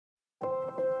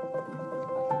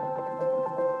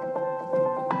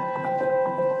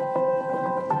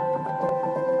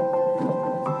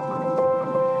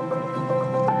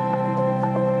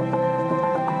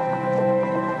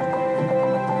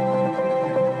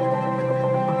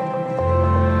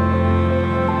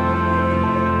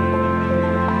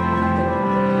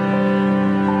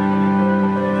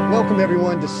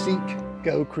everyone, to Seek,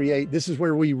 Go, Create. This is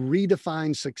where we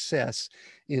redefine success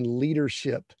in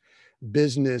leadership,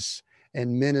 business,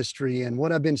 and ministry. And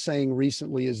what I've been saying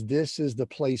recently is this is the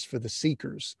place for the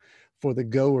seekers, for the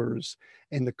goers,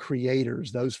 and the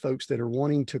creators, those folks that are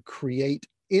wanting to create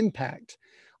impact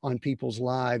on people's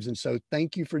lives. And so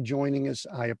thank you for joining us.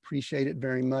 I appreciate it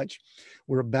very much.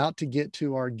 We're about to get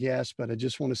to our guest, but I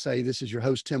just want to say this is your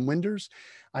host, Tim Winders.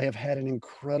 I have had an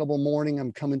incredible morning.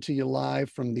 I'm coming to you live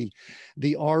from the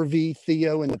RV,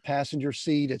 Theo in the passenger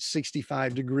seat at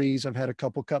 65 degrees. I've had a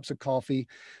couple cups of coffee,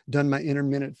 done my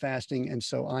intermittent fasting, and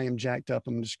so I am jacked up.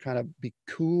 I'm just trying to be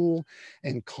cool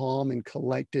and calm and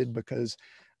collected because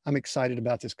I'm excited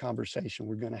about this conversation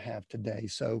we're going to have today.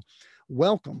 So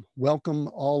welcome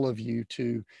all of you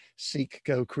to Seek,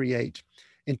 Go, Create.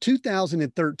 In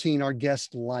 2013, our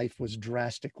guest's life was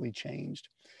drastically changed.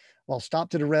 While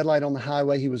stopped at a red light on the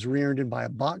highway, he was rear-ended by a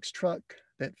box truck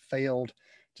that failed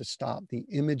to stop. The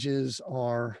images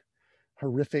are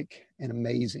horrific and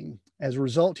amazing. As a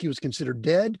result, he was considered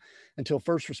dead until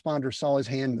first responders saw his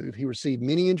hand move. He received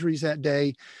many injuries that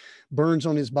day, burns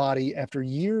on his body. After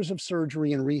years of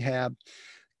surgery and rehab,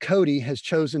 Cody has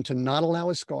chosen to not allow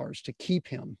his scars to keep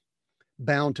him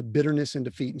bound to bitterness and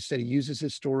defeat. Instead, he uses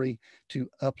his story to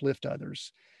uplift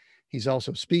others. He's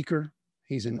also a speaker.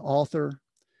 He's an author.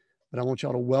 But I want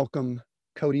y'all to welcome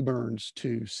Cody Byrns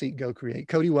to Seek, Go, Create.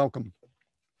 Cody, welcome.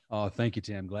 Oh, thank you,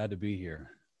 Tim. Glad to be here.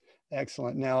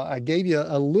 Excellent. Now, I gave you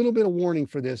a little bit of warning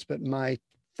for this, but my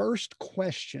first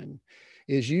question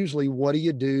is usually, what do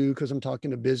you do? Because I'm talking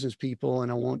to business people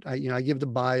and I give the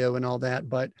bio and all that,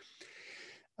 but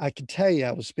I can tell you,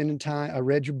 I was spending time, I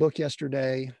read your book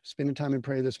yesterday, spending time in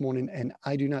prayer this morning, and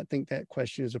I do not think that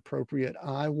question is appropriate.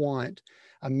 I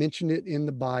mentioned it in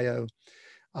the bio.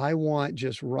 I want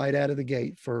just right out of the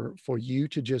gate for you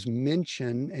to just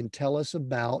mention and tell us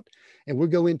about, and we'll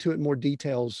go into it in more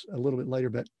details a little bit later,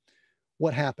 but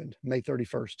what happened May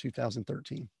 31st,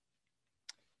 2013?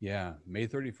 Yeah, May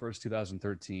 31st,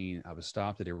 2013, I was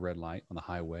stopped at a red light on the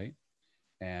highway.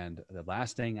 And the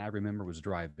last thing I remember was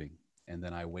driving. And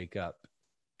then I wake up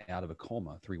out of a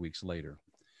coma 3 weeks later.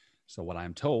 So what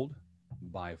I'm told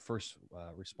by first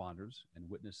responders and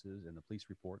witnesses and the police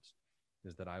reports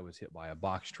is that I was hit by a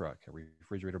box truck, a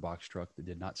refrigerator box truck that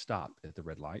did not stop at the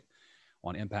red light.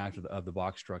 On impact of the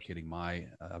box truck hitting I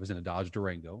was in a Dodge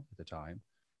Durango at the time.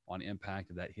 On impact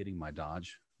of that hitting my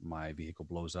Dodge, my vehicle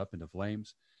blows up into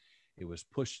flames. It was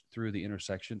pushed through the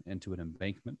intersection into an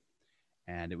embankment.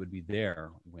 And it would be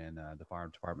there when the fire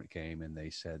department came, and they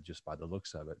said, just by the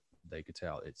looks of it, they could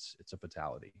tell it's a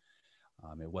fatality.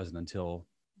 It wasn't until,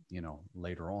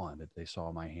 later on that they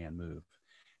saw my hand move,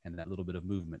 and that little bit of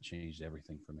movement changed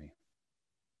everything for me.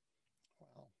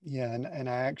 Wow. Yeah. And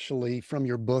I actually, from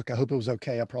your book, I hope it was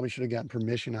okay. I probably should have gotten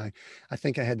permission. I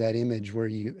think I had that image where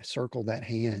you circled that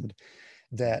hand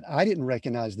that I didn't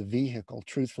recognize the vehicle.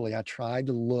 Truthfully, I tried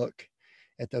to look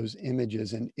at those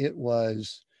images and it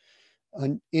was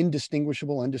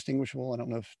indistinguishable. I don't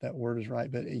know if that word is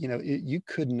right, but you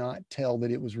could not tell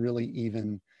that it was really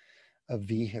even a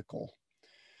vehicle.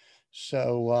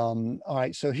 So, all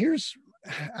right. So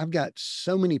I've got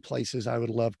so many places I would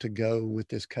love to go with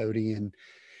this, Cody. And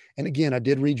again, I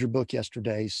did read your book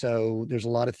yesterday. So there's a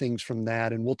lot of things from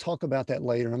that, and we'll talk about that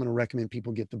later. I'm going to recommend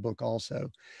people get the book also,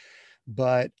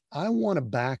 but I want to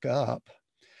back up.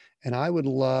 And I would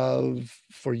love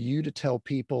for you to tell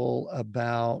people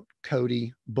about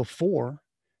Cody before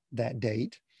that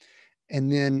date.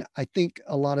 And then I think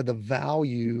a lot of the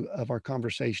value of our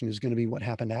conversation is going to be what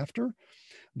happened after.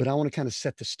 But I want to kind of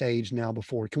set the stage now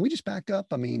before. Can we just back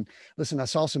up? I mean, listen, I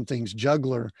saw some things,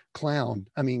 juggler, clown.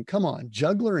 I mean, come on,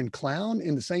 juggler and clown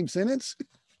in the same sentence?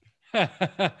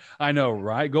 I know,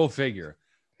 right? Go figure.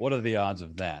 What are the odds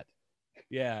of that?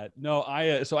 Yeah, no,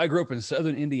 so I grew up in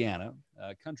Southern Indiana,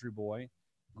 country boy,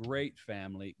 great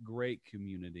family, great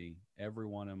community.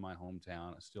 Everyone in my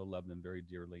hometown, I still love them very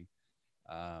dearly.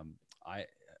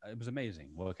 It was amazing.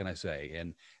 What can I say?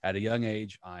 And at a young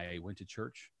age, I went to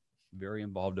church, very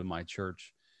involved in my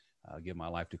church, give my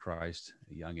life to Christ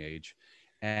at a young age.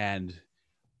 And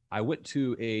I went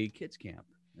to a kids camp,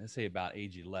 let's say about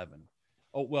age 11.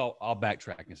 Oh, well, I'll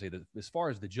backtrack and say that as far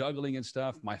as the juggling and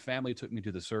stuff, my family took me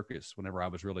to the circus whenever I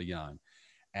was really young.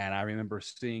 And I remember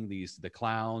seeing the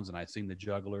clowns, and I'd seen the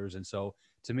jugglers. And so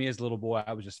to me as a little boy,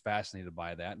 I was just fascinated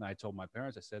by that. And I told my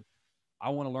parents, I said, I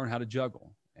want to learn how to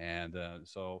juggle. And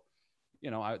so,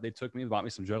 they took me, bought me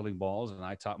some juggling balls, and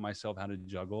I taught myself how to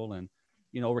juggle. And,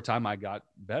 over time I got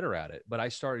better at it. But I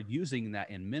started using that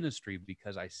in ministry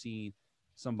because I seen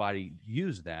somebody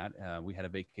use that. We had a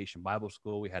vacation Bible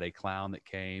school. We had a clown that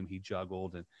came, he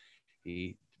juggled, and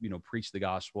he preach the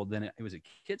gospel. Then it was a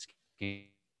kids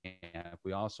camp.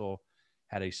 We also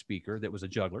had a speaker that was a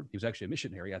juggler. He was actually a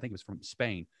missionary. I think he was from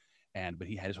Spain, but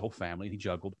he had his whole family and he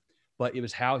juggled. But it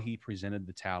was how he presented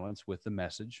the talents with the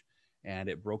message, and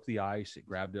it broke the ice. It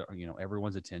grabbed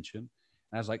everyone's attention.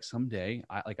 And I was like, someday,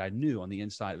 I knew on the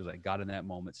inside, it was like God in that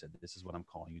moment said, "This is what I'm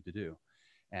calling you to do."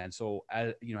 And so,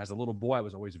 as a little boy, I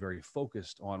was always very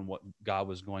focused on what God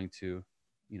was going to,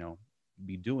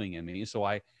 be doing in me. So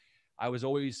I was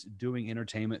always doing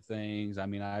entertainment things. I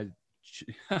mean, I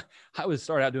would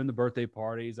start out doing the birthday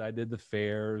parties. I did the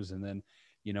fairs, and then,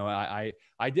 I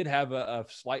did have a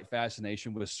slight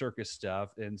fascination with circus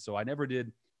stuff, and so I never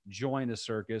did join a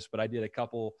circus, but I did a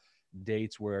couple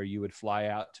dates where you would fly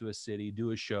out to a city,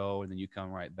 do a show, and then you come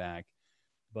right back.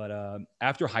 But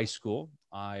after high school,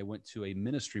 I went to a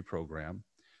ministry program.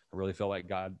 I really felt like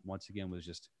God, once again, was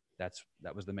just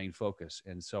that was the main focus.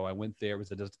 And so I went there. It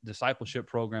was a discipleship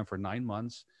program for 9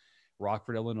 months,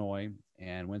 Rockford, Illinois,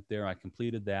 and went there. I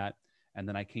completed that. And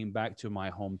then I came back to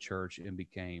my home church and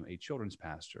became a children's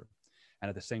pastor. And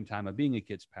at the same time of being a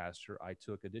kids pastor, I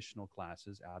took additional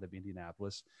classes out of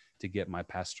Indianapolis to get my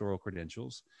pastoral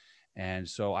credentials. And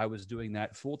so I was doing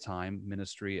that full-time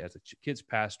ministry as a kids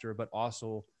pastor, but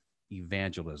also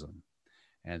evangelism.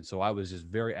 And so I was just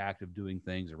very active doing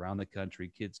things around the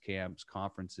country, kids camps,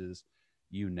 conferences,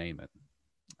 you name it.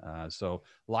 So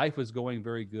life was going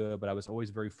very good, but I was always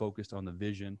very focused on the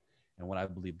vision and what I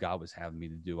believe God was having me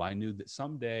to do. I knew that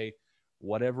someday,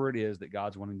 whatever it is that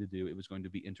God's wanting to do, it was going to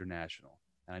be international.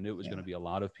 And I knew it was going to be a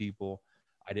lot of people.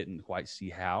 I didn't quite see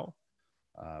how,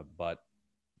 but,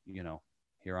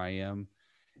 here I am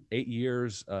 8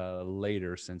 years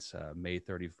later, since May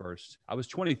 31st. I was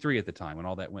 23 at the time when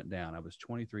all that went down. I was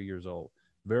 23 years old,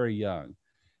 very young.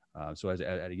 So at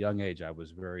a young age, I was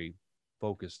very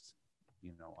focused,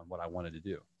 on what I wanted to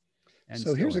do. And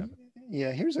so here's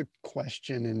a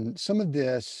question. And some of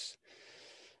this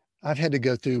I've had to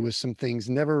go through with some things,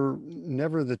 never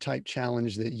the type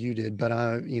challenge that you did, but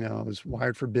I was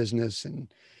wired for business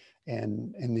and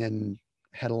then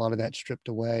had a lot of that stripped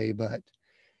away. But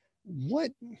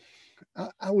what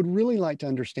I would really like to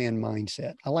understand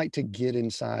mindset. I like to get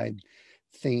inside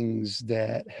things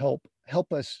that help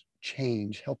us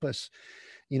change, help us,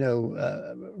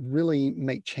 really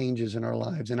make changes in our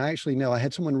lives. And I actually know I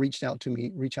had someone reach out to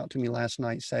me last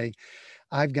night, say,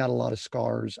 I've got a lot of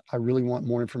scars. I really want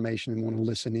more information and want to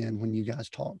listen in when you guys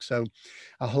talk. So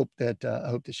I hope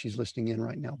that she's listening in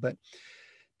right now. But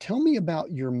tell me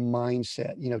about your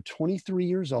mindset. 23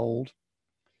 years old.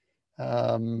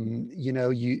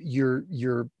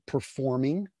 You're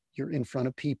performing, you're in front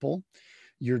of people,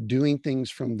 you're doing things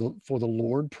for the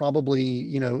Lord.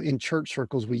 Probably, in church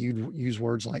circles, we use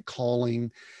words like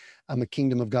calling. I'm a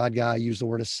kingdom of God guy. I use the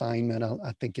word assignment.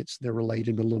 I think they're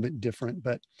related, but a little bit different.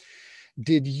 But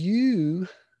did you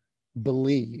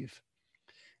believe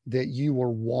that you were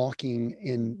walking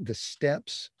in the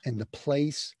steps and the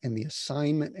place and the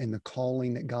assignment and the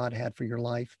calling that God had for your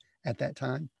life at that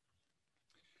time?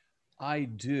 I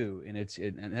do, and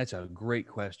that's a great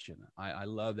question. I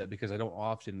love that because I don't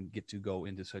often get to go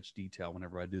into such detail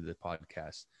whenever I do the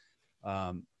podcast.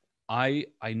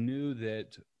 I knew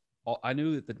that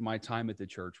my time at the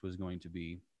church was going to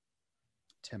be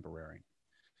temporary,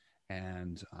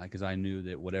 and because I knew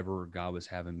that whatever God was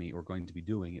having me or going to be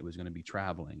doing, it was going to be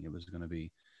traveling. It was going to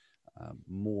be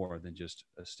more than just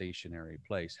a stationary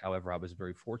place. However, I was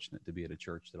very fortunate to be at a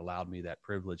church that allowed me that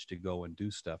privilege to go and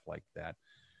do stuff like that.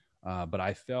 But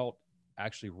I felt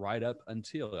actually right up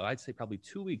until, I'd say probably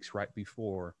 2 weeks right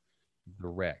before the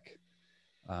wreck,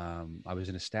 I was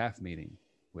in a staff meeting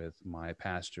with my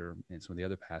pastor and some of the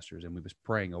other pastors, and we was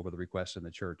praying over the requests in the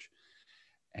church.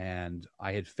 And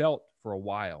I had felt for a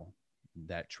while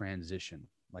that transition,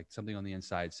 like something on the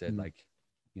inside said, like,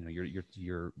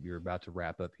 you're about to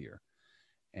wrap up here.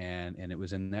 And it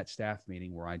was in that staff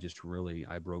meeting where I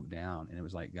broke down, and it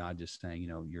was like God just saying,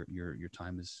 your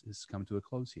time has come to a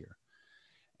close here.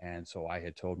 And so I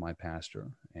had told my pastor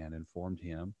and informed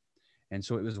him. And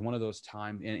so it was one of those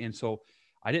times. And so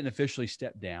I didn't officially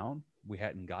step down. We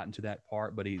hadn't gotten to that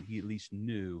part, but he at least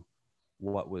knew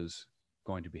what was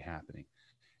going to be happening.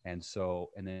 And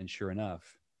then sure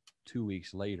enough, 2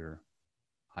 weeks later,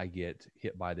 I get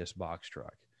hit by this box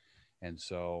truck. And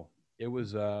so it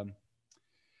was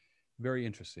very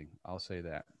interesting. I'll say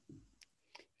that.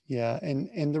 Yeah.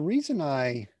 And the reason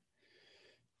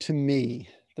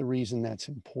that's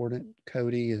important,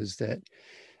 Cody, is that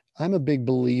I'm a big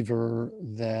believer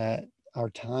that our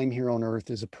time here on earth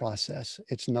is a process.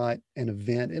 It's not an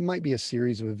event. It might be a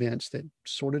series of events that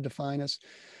sort of define us,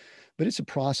 but it's a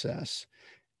process.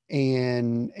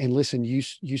 And listen, you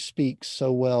speak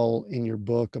so well in your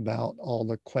book about all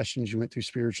the questions you went through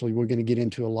spiritually. We're going to get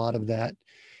into a lot of that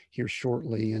here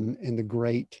shortly, and the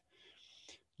great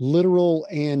literal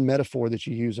and metaphor that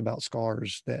you use about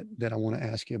scars that I want to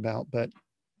ask you about. But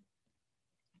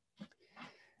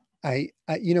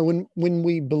you know, when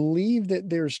we believe that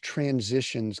there's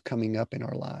transitions coming up in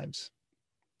our lives,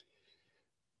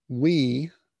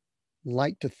 we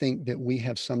like to think that we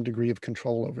have some degree of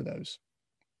control over those.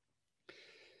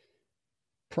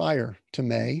 Prior to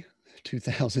May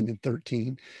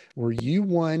 2013, were you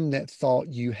one that thought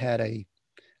you had a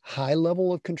high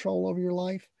level of control over your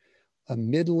life, a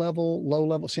mid-level, low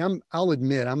level? See, I'll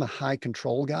admit I'm a high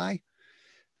control guy.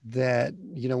 That,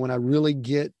 you know, when I really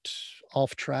get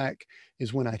off track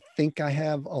is when I think I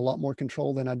have a lot more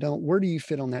control than I don't. Where do you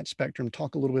fit on that spectrum?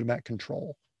 Talk a little bit about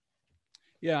control.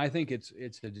 Yeah, I think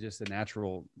just a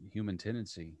natural human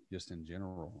tendency, just in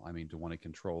general. I mean, to want to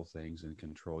control things and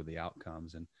control the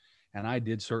outcomes, and I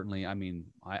did certainly. I mean,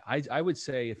 I would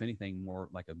say, if anything, more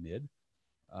like a mid.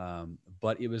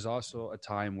 But it was also a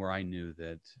time where I knew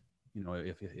that, you know,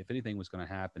 if anything was going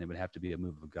to happen, it would have to be a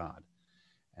move of God.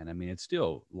 And I mean, it's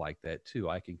still like that too.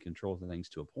 I can control things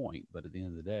to a point, but at the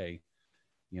end of the day,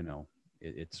 you know,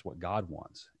 it's what God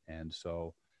wants. And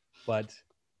so, but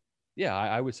yeah,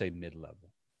 I would say mid level.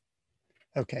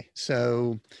 Okay,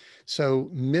 so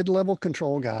mid-level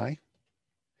control guy.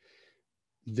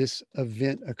 This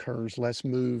event occurs. Let's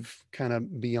move kind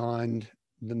of beyond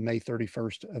the May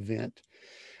 31st event.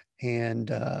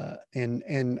 And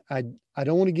I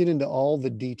don't want to get into all the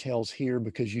details here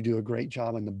because you do a great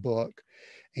job in the book,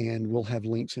 and we'll have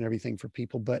links and everything for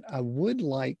people. But I would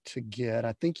like to get,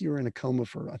 I think you were in a coma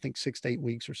for, I think, 6 to 8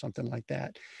 weeks or something like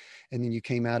that. And then you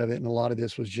came out of it. And a lot of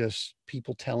this was just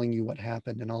people telling you what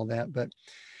happened and all that. But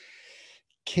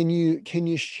can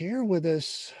you share with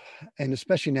us, and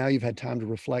especially now you've had time to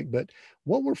reflect, but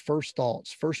what were first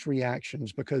thoughts, first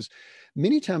reactions? Because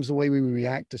many times the way we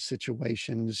react to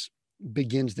situations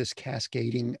begins this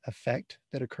cascading effect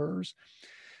that occurs.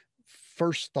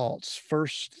 First thoughts,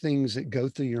 first things that go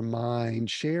through your mind,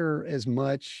 share as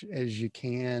much as you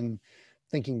can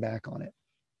thinking back on it.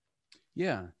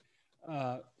 Yeah.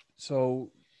 Uh, so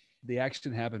the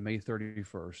accident happened May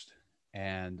 31st.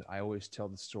 And I always tell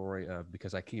the story of,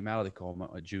 because I came out of the coma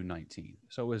on June 19th.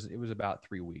 So it was about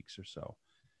 3 weeks or so.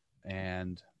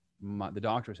 And the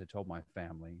doctors had told my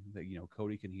family that, you know,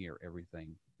 Cody can hear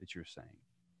everything that you're saying.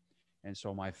 And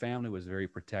so my family was very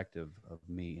protective of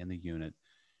me in the unit,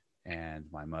 and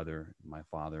my mother, my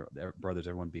father, their brothers,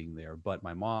 everyone being there. But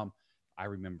my mom, I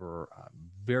remember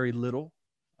very little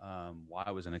while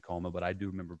I was in a coma, but I do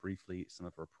remember briefly some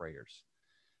of her prayers.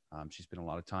 She spent a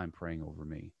lot of time praying over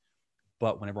me.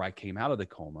 But whenever I came out of the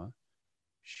coma,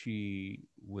 she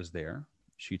was there.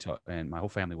 And my whole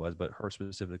family was, but her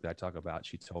specifically, I talk about.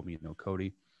 She told me, you know,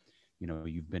 Cody, you know,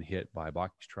 you've been hit by a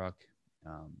box truck.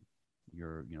 Um,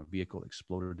 your, you know, vehicle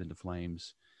exploded into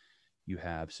flames. You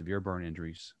have severe burn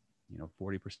injuries. You know,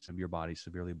 40% of your body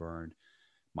severely burned.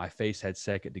 My face had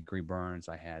second-degree burns.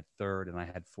 I had third, and I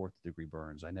had fourth-degree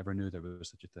burns. I never knew there was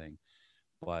such a thing.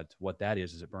 But what that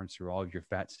is it burns through all of your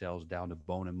fat cells down to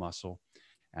bone and muscle.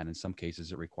 And in some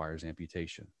cases, it requires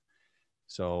amputation.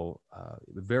 So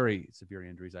very severe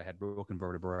injuries. I had broken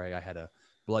vertebrae. I had a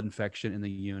blood infection in the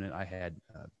unit. I had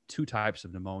two types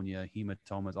of pneumonia,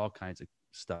 hematomas, all kinds of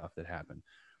stuff that happened.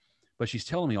 But she's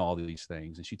telling me all these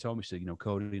things. And she told me, she said, you know,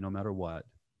 Cody, no matter what,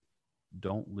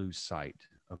 don't lose sight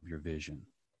of your vision.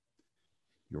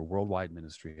 Your worldwide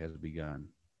ministry has begun.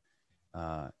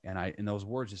 And those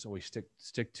words just always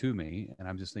stick to me. And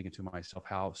I'm just thinking to myself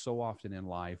how so often in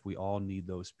life we all need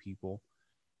those people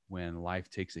when life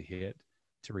takes a hit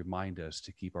to remind us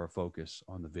to keep our focus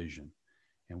on the vision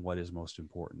and what is most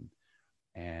important.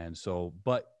 And so,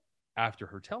 but after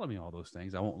her telling me all those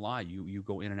things, I won't lie, you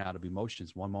go in and out of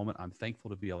emotions. One moment I'm thankful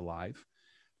to be alive.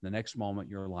 The next moment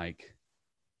you're like,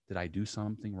 did I do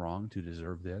something wrong to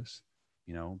deserve this?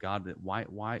 You know, God, why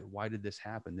did this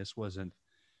happen? This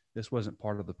wasn't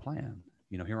part of the plan.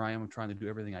 You know, here I am trying to do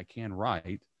everything I can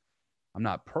right. I'm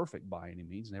not perfect by any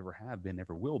means, never have been,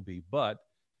 never will be, but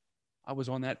I was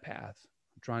on that path.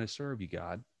 I'm trying to serve you,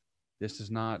 God. This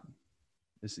is not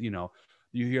this, you know,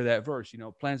 you hear that verse, you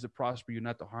know, plans to prosper you,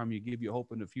 not to harm you, give you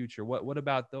hope in the future. What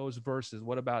about those verses?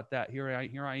 What about that? Here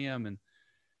I am, and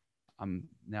I'm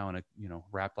now in a, you know,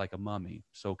 wrapped like a mummy,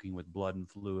 soaking with blood and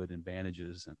fluid and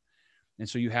bandages. And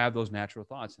so you have those natural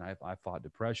thoughts. And I fought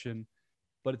depression.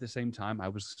 But at the same time, I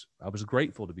was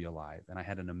grateful to be alive, and I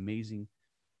had an amazing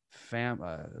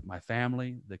my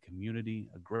family, the community,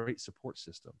 a great support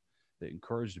system that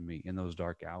encouraged me in those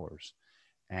dark hours.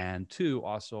 And two,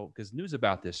 also because news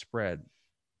about this spread,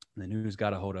 the news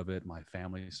got a hold of it. My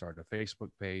family started a Facebook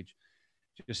page.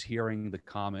 Just hearing the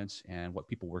comments and what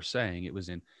people were saying, it was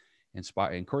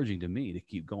encouraging to me to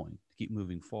keep going, to keep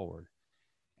moving forward.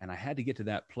 And I had to get to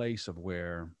that place of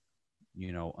where,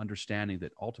 understanding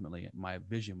that ultimately my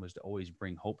vision was to always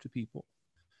bring hope to people,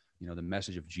 the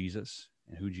message of Jesus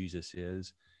and who Jesus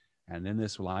is. And in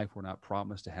this life, we're not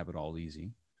promised to have it all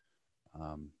easy,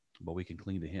 but we can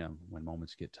cling to him when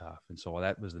moments get tough. And so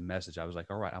that was the message. I was like,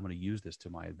 all right, I'm going to use this to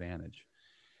my advantage.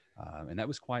 And that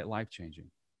was quite life-changing.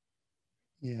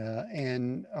 Yeah.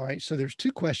 And all right. So there's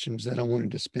two questions that I wanted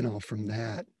to spin off from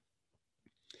that.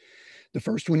 The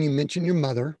first one, you mentioned your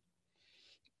mother,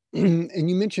 and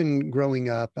you mentioned growing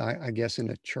up, I guess, in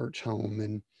a church home.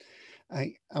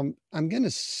 And I'm going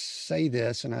to say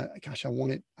this, and I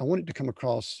want it to come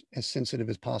across as sensitive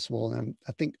as possible. And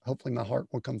I think hopefully my heart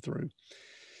will come through.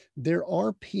 There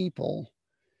are people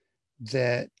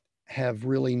that have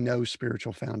really no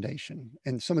spiritual foundation,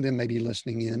 and some of them may be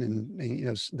listening in, and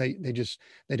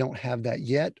they don't have that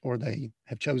yet, or they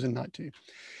have chosen not to.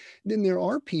 Then there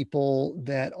are people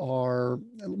that are,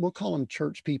 we'll call them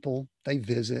church people. They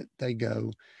visit, they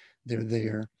go, they're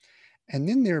there. And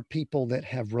then there are people that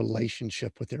have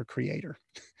relationship with their creator.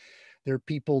 There are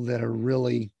people that are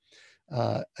really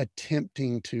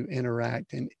attempting to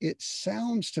interact. And it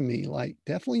sounds to me like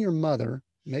definitely your mother,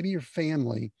 maybe your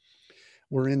family,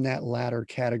 were in that latter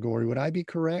category. Would I be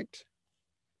correct?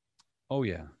 Oh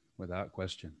yeah, without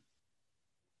question.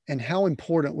 And how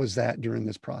important was that during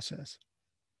this process?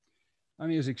 I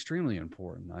mean, it was extremely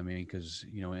important. I mean, because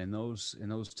in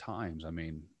those times, I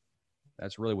mean,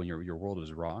 that's really when your world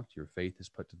is rocked, your faith is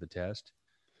put to the test,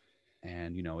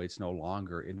 and it no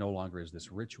longer is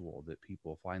this ritual that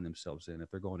people find themselves in.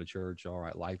 If they're going to church, all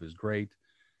right, life is great.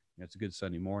 It's a good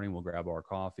Sunday morning. We'll grab our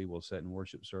coffee, we'll sit in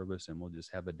worship service, and we'll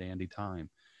just have a dandy time.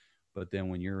 But then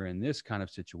when you're in this kind of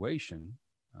situation,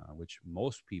 which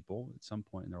most people at some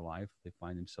point in their life, they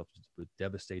find themselves with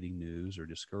devastating news or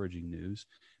discouraging news,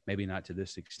 maybe not to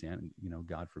this extent,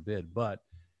 God forbid, but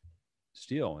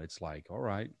still, it's like, all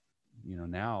right,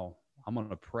 now I'm going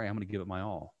to pray. I'm going to give it my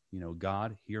all.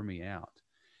 God, hear me out.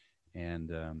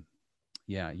 And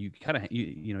yeah, you kind of,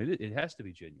 it has to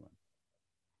be genuine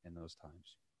in those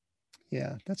times.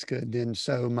 Yeah, that's good. Then,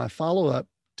 so my follow up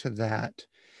to that,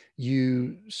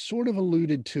 you sort of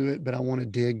alluded to it, but I want to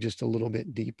dig just a little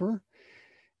bit deeper.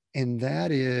 And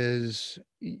that is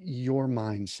your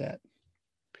mindset.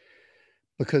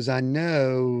 Because I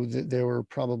know that there were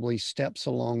probably steps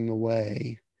along the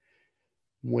way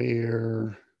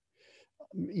where,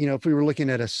 if we were looking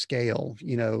at a scale,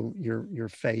 your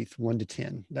faith 1 to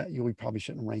 10, that we probably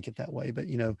shouldn't rank it that way, but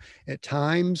at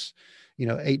times,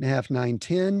 8.5, 9,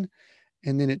 10,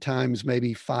 and then at times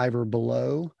maybe 5 or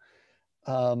below.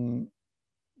 Um,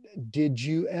 did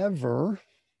you ever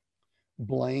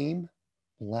blame,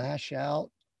 lash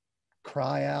out,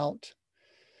 cry out,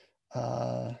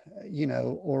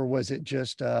 or was it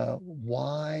just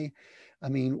why? I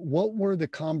mean, what were the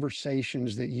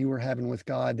conversations that you were having with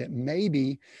God that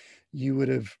maybe you would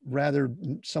have rather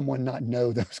someone not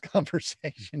know those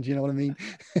conversations? You know what I mean?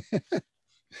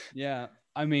 Yeah.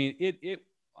 I mean,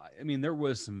 I mean, there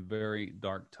was some very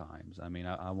dark times. I mean,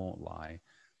 I won't lie.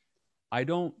 I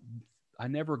don't, I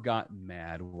never got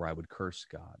mad where I would curse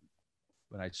God,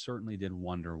 but I certainly did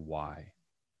wonder why.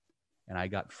 And I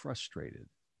got frustrated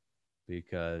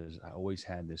because I always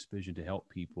had this vision to help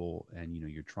people, and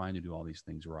you're trying to do all these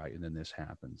things right, and then this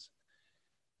happens.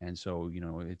 And so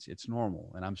it's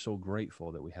normal, and I'm so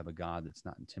grateful that we have a God that's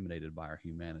not intimidated by our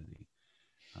humanity.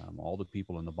 All the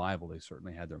people in the Bible, they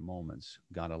certainly had their moments.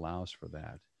 God allows for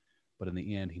that, but in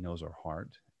the end, He knows our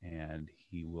heart, and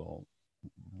He will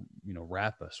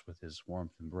wrap us with His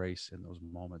warmth embrace in those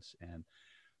moments. And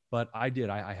but I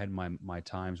had my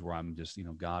times where I'm just,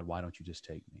 God, why don't you just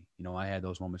take me? I had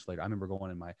those moments later. I remember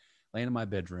laying in my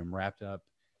bedroom, wrapped up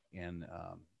in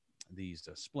these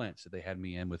splints that they had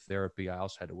me in with therapy. I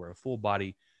also had to wear a full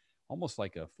body, almost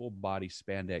like a full body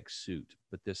spandex suit.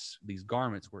 But these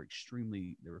garments were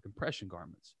they were compression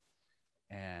garments.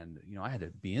 And, I had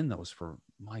to be in those for,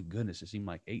 my goodness, it seemed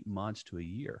like 8 months to a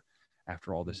year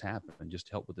after all this happened, just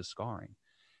to help with the scarring.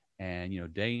 And,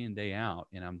 day in, day out.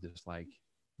 And I'm just like,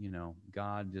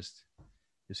 God, just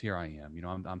here I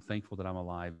am. I'm thankful that I'm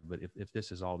alive. But if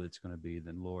this is all that's going to be,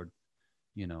 then Lord,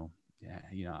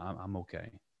 I'm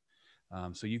okay.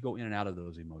 So you go in and out of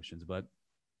those emotions, but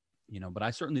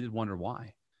I certainly did wonder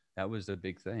why. That was the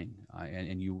big thing.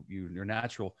 Your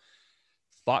natural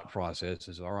thought process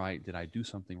is, all right, did I do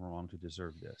something wrong to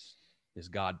deserve this? Is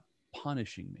God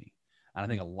punishing me? And I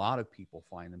think a lot of people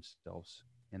find themselves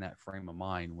in that frame of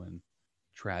mind when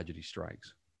tragedy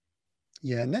strikes?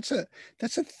 Yeah, and that's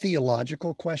a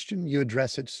theological question. You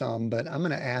address it some, but I'm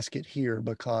going to ask it here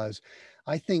because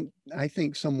I think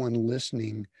someone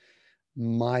listening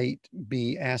might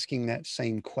be asking that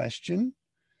same question.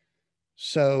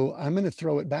 So I'm going to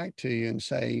throw it back to you and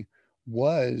say,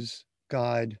 was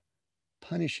God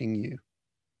punishing you?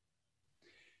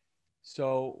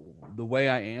 So the way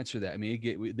I answer that, I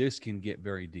mean, this can get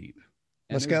very deep,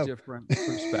 and Let's there's go. different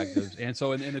perspectives. And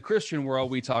so in the Christian world,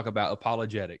 we talk about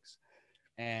apologetics.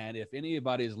 And if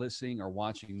anybody is listening or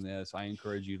watching this, I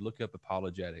encourage you to look up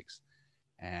apologetics.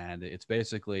 And it's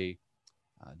basically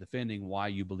defending why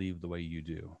you believe the way you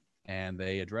do. And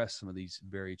they address some of these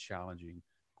very challenging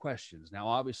questions. Now,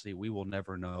 obviously, we will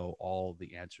never know all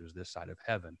the answers this side of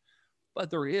heaven, but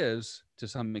there is, to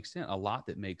some extent, a lot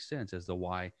that makes sense as to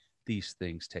why these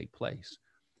things take place.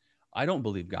 I don't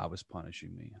believe God was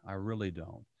punishing me. I really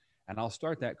don't. And I'll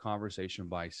start that conversation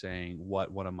by saying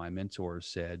what one of my mentors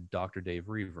said, Dr. Dave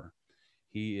Reaver.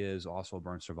 He is also a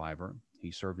burn survivor.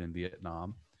 He served in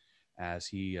Vietnam. As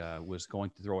he was going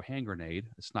to throw a hand grenade,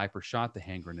 a sniper shot the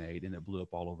hand grenade and it blew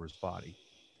up all over his body.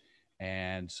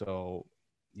 And so,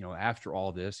 after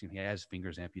all this, he has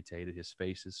fingers amputated, his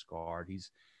face is scarred.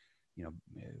 You know,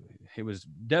 it was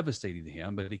devastating to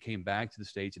him, but he came back to the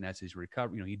States, and as his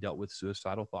recovery, he dealt with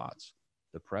suicidal thoughts,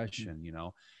 depression,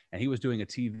 and he was doing a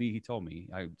TV. He told me,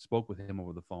 I spoke with him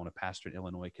over the phone, a pastor in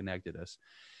Illinois connected us.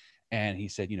 And he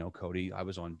said, Cody, it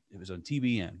was on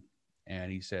TBN.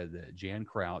 And he said that Jan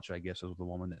Crouch, I guess was the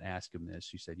woman that asked him this.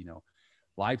 She said,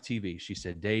 live TV. She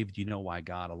said, Dave, do you know why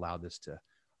God allowed this to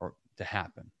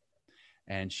happen?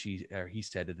 And he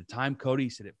said, at the time, Cody, he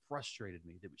said, it frustrated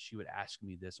me that she would ask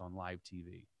me this on live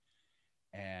TV.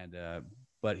 And,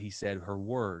 but he said, her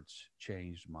words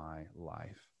changed my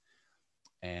life.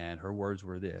 And her words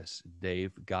were this: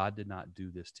 Dave, God did not do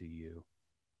this to you,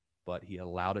 but he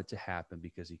allowed it to happen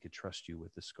because he could trust you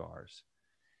with the scars.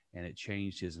 And it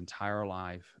changed his entire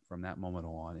life from that moment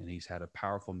on. And he's had a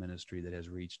powerful ministry that has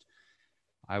reached,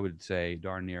 I would say,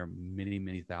 darn near many,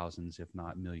 many thousands, if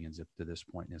not millions, up to this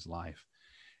point in his life.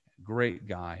 Great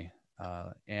guy.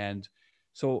 And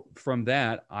so from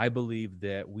that, I believe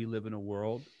that we live in a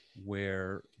world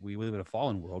where we live in a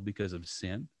fallen world because of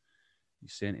sin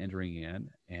entering in,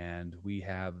 and we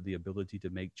have the ability to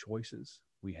make choices.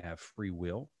 We have free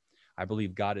will. I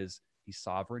believe he's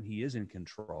sovereign. He is in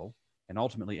control. And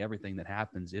ultimately everything that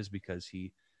happens is because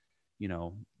he,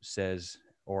 says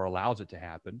or allows it to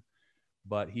happen,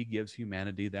 but he gives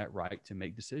humanity that right to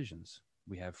make decisions.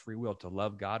 We have free will to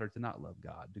love God or to not love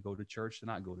God, to go to church, to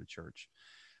not go to church,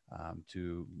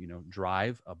 to,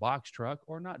 drive a box truck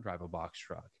or not drive a box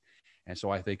truck. And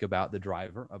so I think about the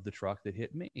driver of the truck that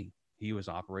hit me. He was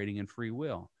operating in free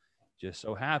will. Just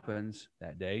so happens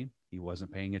that day he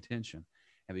wasn't paying attention.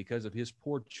 And because of his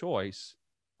poor choice,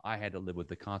 I had to live with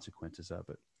the consequences of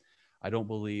it. I don't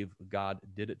believe God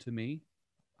did it to me.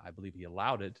 I believe he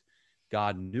allowed it.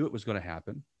 God knew it was going to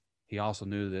happen. He also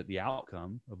knew that the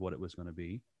outcome of what it was going to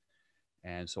be.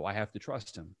 And so I have to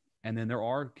trust him. And then there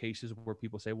are cases where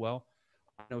people say, well,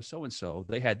 I know so-and-so,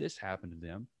 they had this happen to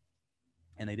them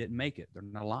and they didn't make it. They're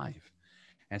not alive.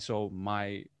 And so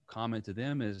my comment to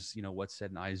them is, what's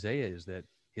said in Isaiah is that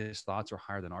his thoughts are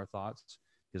higher than our thoughts.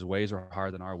 His ways are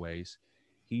higher than our ways.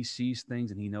 He sees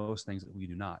things and he knows things that we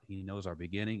do not. He knows our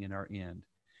beginning and our end.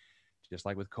 Just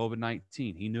like with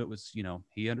COVID-19, he knew it was,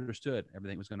 he understood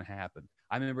everything was going to happen.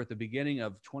 I remember at the beginning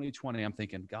of 2020, I'm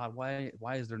thinking, God, why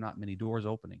is there not many doors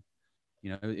opening?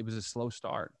 It was a slow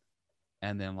start.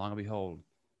 And then long and behold,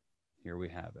 here we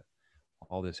have it.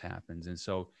 All this happens. And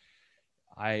so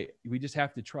we just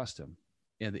have to trust him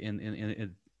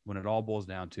in when it all boils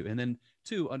down to. And then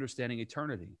two, understanding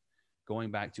eternity,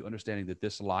 going back to understanding that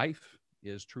this life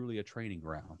is truly a training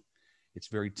ground. It's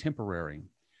very temporary.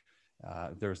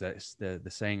 There's the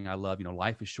saying I love,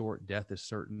 life is short, death is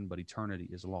certain, but eternity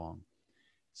is long.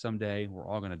 Someday we're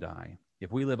all going to die.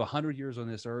 If we live 100 years on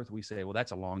this earth, we say, well,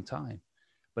 that's a long time,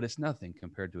 but it's nothing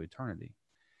compared to eternity.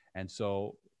 And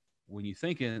so when you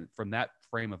think from that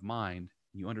frame of mind,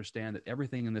 you understand that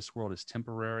everything in this world is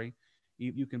temporary.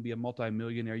 You can be a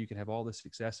multimillionaire. You can have all the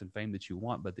success and fame that you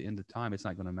want, but at the end of time, it's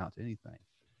not going to amount to anything.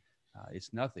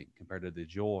 It's nothing compared to the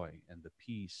joy and the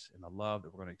peace and the love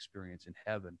that we're going to experience in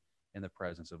heaven in the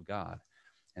presence of God.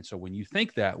 And so when you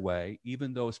think that way,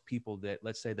 even those people that,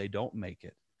 let's say they don't make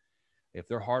it, if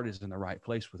their heart is in the right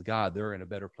place with God, they're in a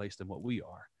better place than what we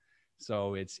are.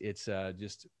 So it's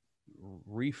just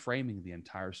reframing the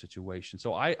entire situation.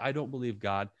 So I don't believe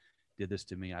God did this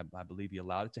to me. I believe he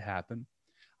allowed it to happen.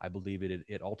 I believe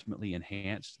it ultimately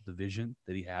enhanced the vision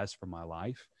that he has for my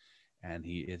life. and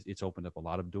it's opened up a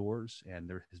lot of doors, and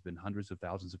there has been hundreds of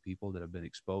thousands of people that have been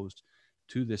exposed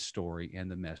to this story and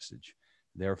the message.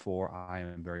 Therefore, I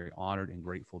am very honored and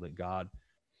grateful that God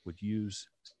would use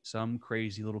some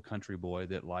crazy little country boy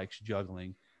that likes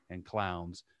juggling and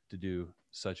clowns to do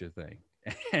such a thing.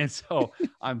 And so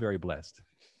I'm very blessed.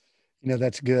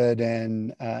 That's good.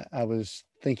 And I was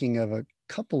thinking of a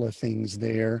couple of things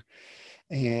there.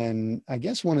 And I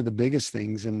guess one of the biggest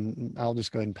things, and I'll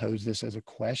just go ahead and pose this as a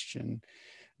question.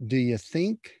 Do you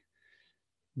think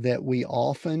that we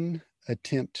often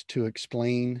attempt to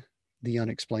explain the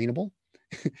unexplainable?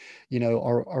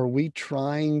 Are we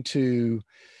trying to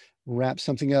wrap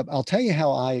something up? I'll tell you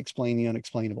how I explain the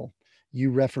unexplainable.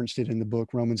 You referenced it in the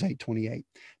book, Romans 8:28.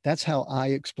 That's how I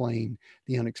explain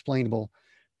the unexplainable.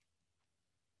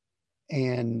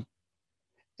 And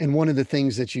one of the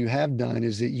things that you have done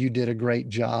is that you did a great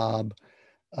job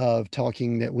of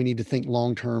talking that we need to think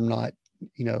long term, not,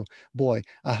 boy,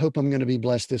 I hope I'm going to be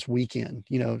blessed this weekend,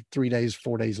 3 days,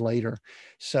 4 days later.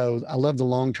 So I love the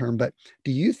long term. But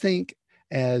do you think,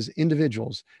 as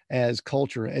individuals, as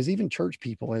culture, as even church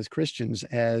people, as Christians,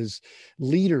 as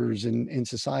leaders in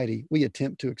society, we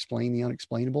attempt to explain the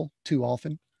unexplainable too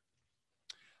often?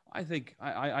 I think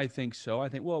so. I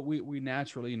think, well, we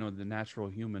naturally, the natural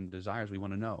human desires, we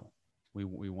want to know. We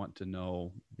want to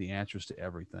know the answers to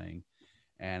everything.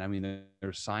 And I mean,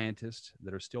 there's scientists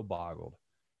that are still boggled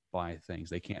by things.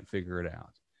 They can't figure it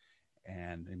out.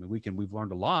 And I mean, we've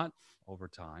learned a lot over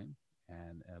time.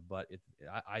 And, but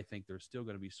I think there's still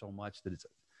going to be so much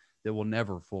that we'll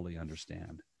never fully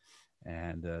understand.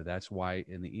 And that's why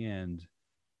in the end,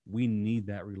 we need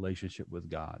that relationship with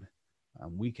God.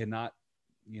 We cannot,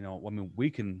 I mean, we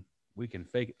can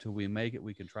fake it till we make it.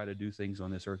 We can try to do things on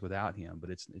this earth without him, but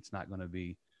it's not going to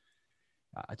be,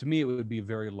 to me, it would be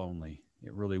very lonely.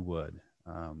 It really would.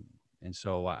 And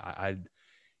so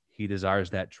he desires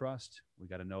that trust. We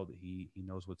got to know that he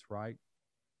knows what's right.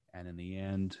 And in the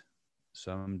end,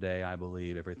 someday I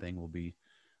believe everything will be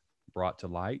brought to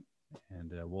light, and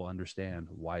we'll understand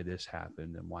why this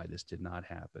happened and why this did not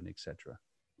happen, etc.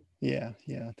 Yeah,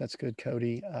 that's good,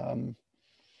 Cody.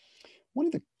 One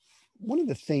of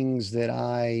the things that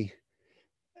I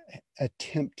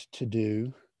attempt to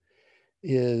do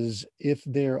is, if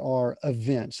there are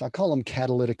events, I call them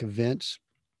catalytic events.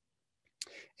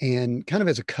 And kind of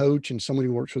as a coach and someone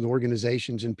who works with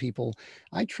organizations and people,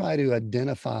 I try to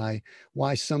identify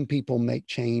why some people make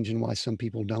change and why some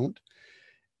people don't.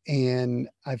 And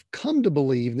I've come to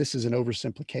believe, this is an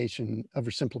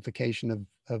oversimplification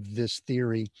of this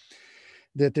theory,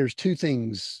 that there's two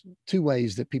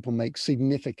ways that people make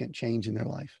significant change in their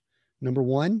life. Number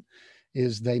one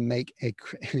is they make an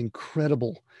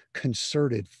incredible,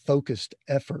 concerted, focused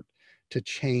effort to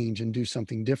change and do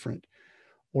something different.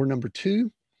 Or number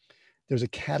two, there's a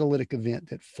catalytic event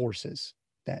that forces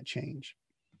that change.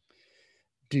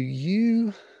 Do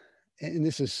you, and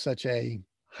this is such a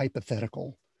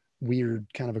hypothetical, weird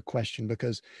kind of a question,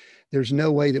 because there's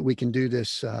no way that we can do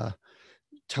this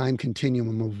time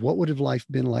continuum of what would have life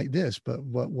been like this, but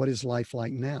what is life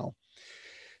like now?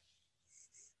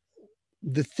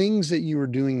 The things that you are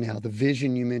doing now, the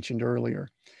vision you mentioned earlier,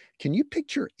 can you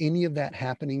picture any of that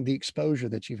happening, the exposure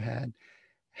that you've had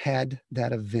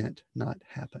that event not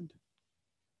happened?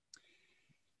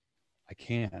 I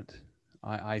can't.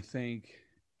 I think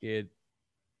it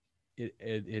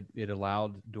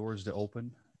allowed doors to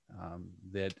open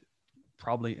that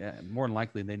probably more than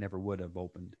likely they never would have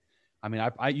opened. I mean,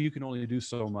 you can only do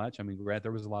so much. I mean,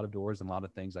 there was a lot of doors and a lot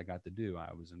of things I got to do.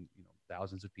 I was in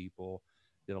thousands of people,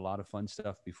 did a lot of fun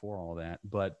stuff before all that,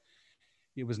 but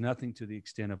it was nothing to the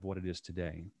extent of what it is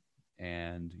today.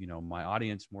 And my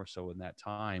audience more so in that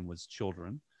time was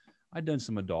children. I'd done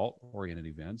some adult oriented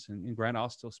events, and granted, I'll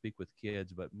still speak with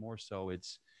kids, but more so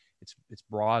it's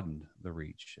broadened the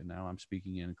reach. And now I'm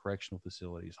speaking in correctional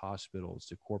facilities, hospitals,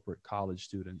 to corporate college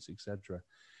students, etc.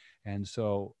 And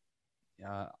so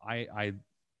I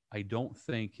don't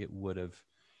think it would have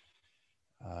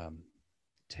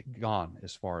gone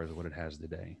as far as what it has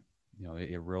today.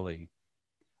 It really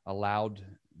allowed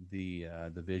the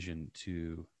vision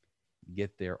to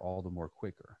get there all the more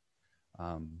quicker.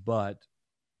 But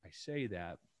I say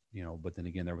that, but then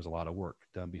again, there was a lot of work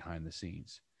done behind the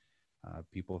scenes.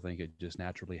 People think it just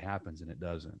naturally happens, and it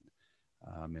doesn't.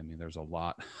 I mean, there's a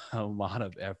lot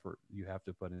of effort you have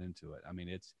to put into it. I mean,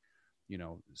 it's,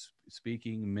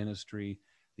 speaking, ministry,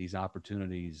 these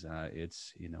opportunities. It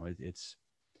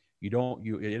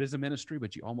is a ministry,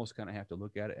 but you almost kind of have to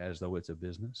look at it as though it's a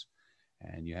business,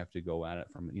 and you have to go at it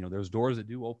from, there's doors that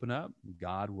do open up.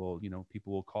 God will,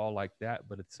 people will call like that,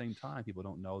 but at the same time, people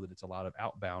don't know that it's a lot of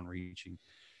outbound reaching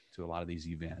to a lot of these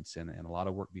events, and a lot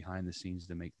of work behind the scenes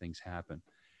to make things happen.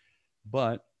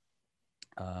 But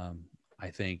I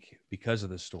think because of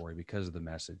the story, because of the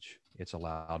message, it's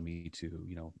allowed me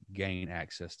to, gain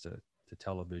access to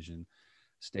television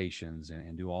stations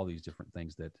and do all these different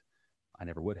things that I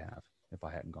never would have if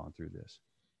I hadn't gone through this.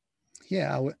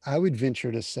 Yeah, I would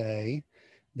venture to say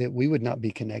that we would not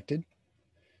be connected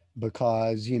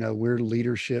because, we're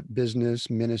leadership, business,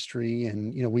 ministry,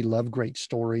 and, we love great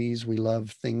stories. We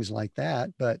love things like that.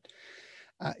 But,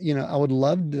 I would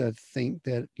love to think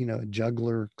that, a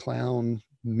juggler, clown,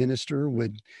 minister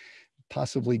would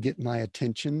possibly get my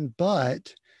attention.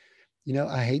 But,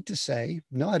 I hate to say,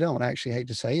 no, I don't actually hate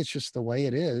to say, it's just the way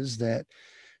it is that,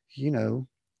 you know,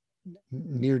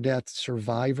 near death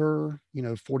survivor,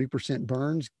 40%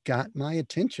 burns got my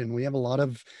attention. We have a lot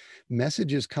of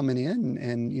messages coming in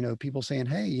and, people saying,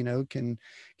 hey, can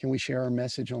we share our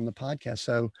message on the podcast?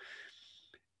 So,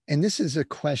 and this is a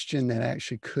question that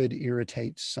actually could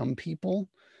irritate some people,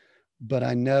 but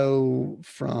I know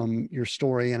from your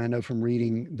story and I know from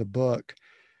reading the book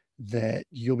that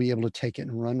you'll be able to take it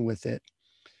and run with it.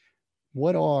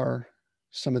 What are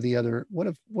some of the other,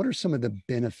 what are some of the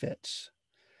benefits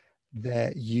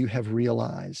that you have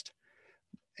realized?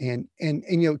 And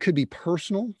it could be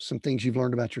personal, some things you've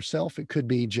learned about yourself. It could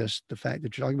be just the fact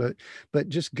that you're talking about it, but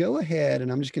just go ahead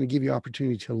and I'm just going to give you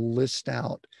opportunity to list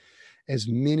out as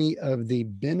many of the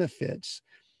benefits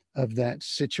of that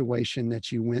situation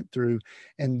that you went through.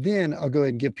 And then I'll go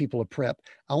ahead and give people a prep.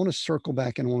 I want to circle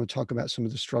back and I want to talk about some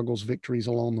of the struggles, victories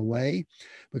along the way,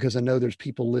 because I know there's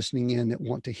people listening in that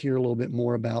want to hear a little bit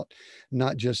more about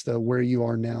not just the where you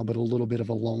are now, but a little bit of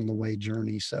along the way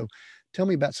journey. So tell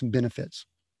me about some benefits.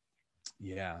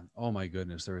 Yeah. Oh my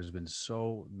goodness. There has been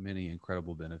so many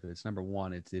incredible benefits. Number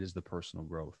one, it is the personal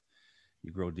growth.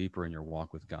 You grow deeper in your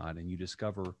walk with God and you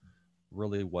discover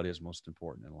really what is most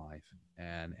important in life.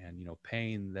 And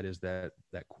pain, that is that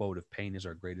quote of pain is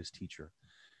our greatest teacher.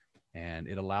 And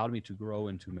it allowed me to grow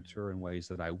and to mature in ways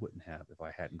that I wouldn't have if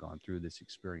I hadn't gone through this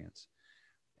experience.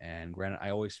 And granted, I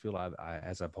always feel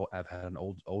I've had an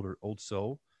old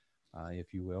soul,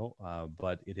 if you will,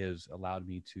 but it has allowed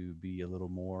me to be a little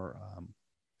more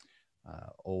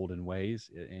old in ways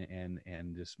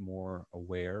and just more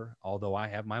aware. Although I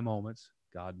have my moments,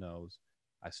 God knows,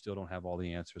 I still don't have all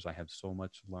the answers. I have so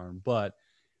much to learn, but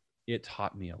it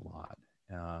taught me a lot.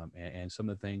 And some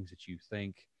of the things that you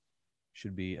think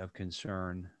should be of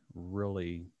concern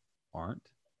really aren't.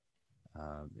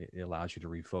 It allows you to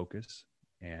refocus.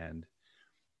 And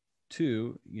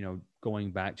two, going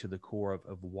back to the core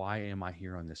of why am I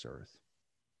here on this earth?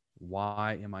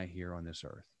 Why am I here on this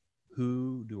earth?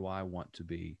 Who do I want to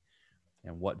be?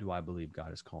 And what do I believe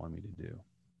God is calling me to do?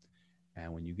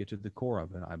 And when you get to the core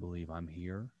of it, I believe I'm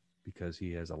here because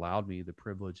he has allowed me the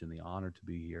privilege and the honor to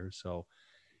be here. So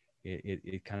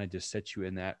it kind of just sets you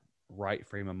in that right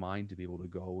frame of mind to be able to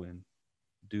go and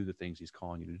do the things he's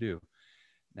calling you to do.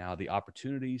 Now, the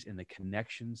opportunities and the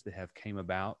connections that have came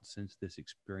about since this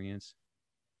experience,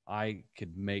 I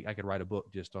could write a book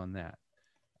just on that.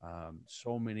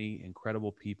 So many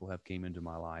incredible people have came into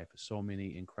my life, so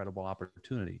many incredible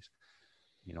opportunities.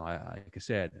 Like I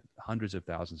said, hundreds of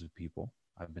thousands of people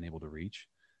I've been able to reach.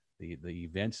 The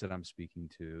events that I'm speaking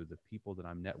to, the people that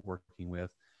I'm networking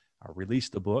with. I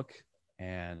released the book,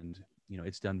 and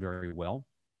it's done very well.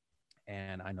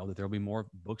 And I know that there'll be more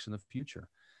books in the future.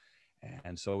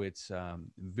 And so it's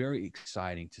very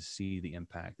exciting to see the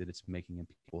impact that it's making in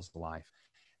people's life.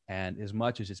 And as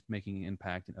much as it's making an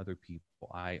impact in other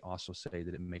people, I also say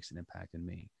that it makes an impact in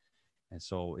me. And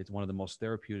so it's one of the most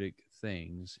therapeutic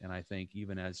things. And I think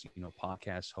even as,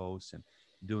 podcast hosts and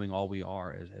doing all we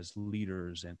are as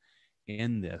leaders and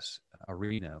in this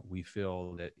arena, we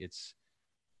feel that it's,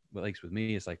 well, at least with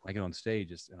me, it's like when I get on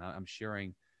stage and I'm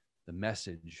sharing the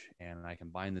message and I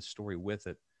combine the story with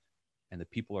it and the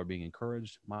people are being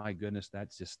encouraged. My goodness,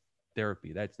 that's just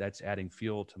therapy. That's adding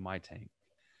fuel to my tank.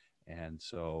 And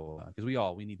so, because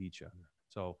we need each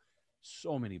other.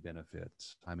 So many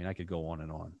benefits. I mean, I could go on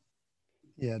and on.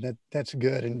 Yeah, that's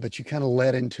good. But you kind of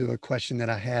led into a question that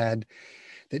I had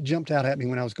that jumped out at me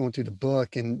when I was going through the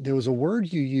book. And there was a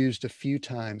word you used a few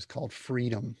times called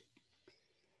freedom.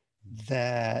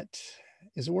 That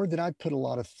is a word that I put a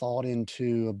lot of thought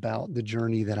into about the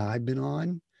journey that I've been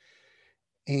on.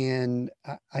 And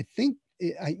I think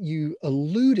you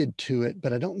alluded to it,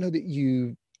 but I don't know that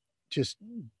you just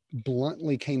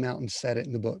bluntly came out and said it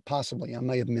in the book. Possibly, I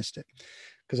may have missed it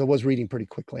because I was reading pretty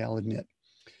quickly, I'll admit.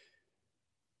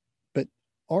 But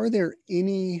are there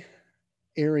any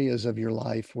areas of your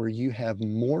life where you have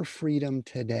more freedom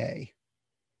today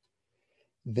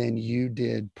than you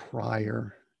did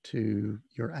prior to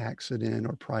your accident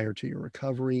or prior to your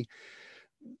recovery,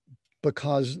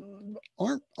 because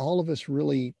aren't all of us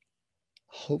really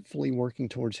hopefully working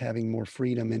towards having more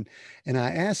freedom? And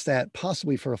I asked that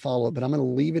possibly for a follow-up, but I'm going to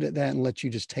leave it at that and let you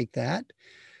just take that.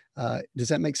 Does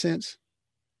that make sense?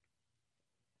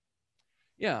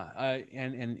 Yeah,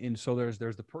 and so there's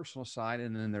the personal side,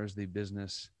 and then there's the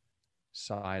business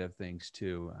side of things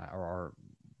too. Or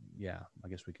yeah, I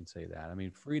guess we can say that. I mean,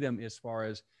 freedom as far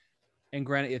as, and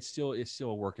granted, it's still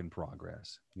a work in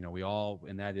progress. You know, we all,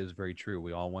 and that is very true.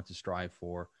 We all want to strive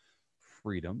for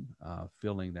freedom,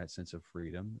 feeling that sense of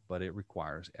freedom, but it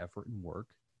requires effort and work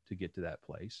to get to that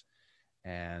place.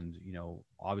 And, you know,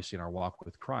 obviously in our walk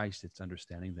with Christ, it's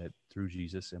understanding that through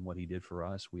Jesus and what he did for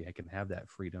us, we can have that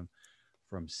freedom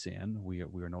from sin. We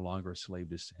are no longer a slave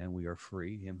to sin. We are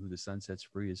free. Him who the Son sets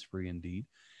free is free indeed.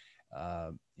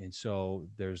 And so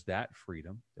there's that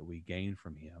freedom that we gain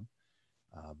from him.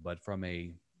 But from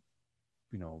a,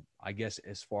 you know, I guess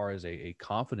as far as a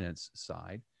confidence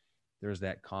side, there's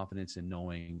that confidence in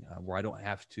knowing where I don't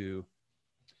have to.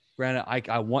 Granted,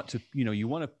 I want to, you know, you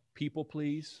want to people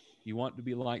please, you want to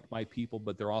be liked by people,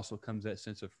 but there also comes that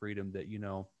sense of freedom that, you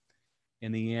know,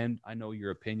 in the end, I know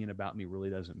your opinion about me really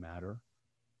doesn't matter.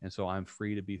 And so I'm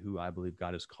free to be who I believe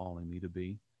God is calling me to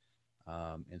be.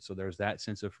 And so there's that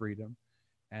sense of freedom.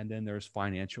 And then there's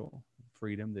financial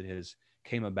freedom that has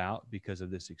came about because of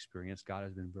this experience. God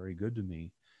has been very good to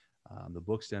me. The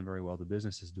book's done very well. The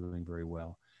business is doing very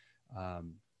well.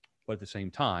 But at the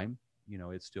same time, you know,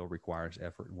 it still requires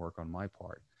effort and work on my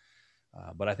part.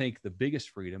 But I think the biggest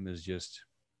freedom is just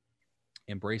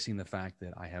embracing the fact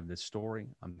that I have this story.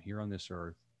 I'm here on this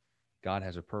earth. God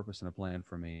has a purpose and a plan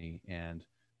for me. And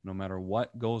no matter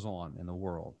what goes on in the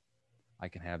world, I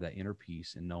can have that inner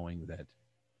peace in knowing that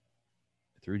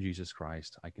through Jesus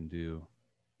Christ, I can do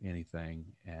anything.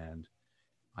 And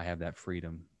I have that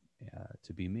freedom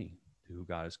to be me, to who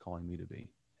God is calling me to be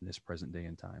in this present day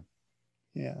and time.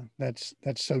 Yeah, that's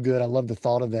so good. I love the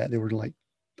thought of that. There were like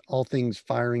all things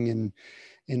firing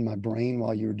in my brain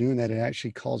while you were doing that. It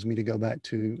actually caused me to go back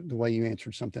to the way you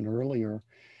answered something earlier.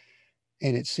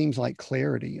 And it seems like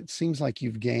clarity. It seems like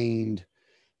you've gained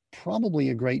probably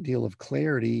a great deal of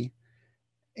clarity.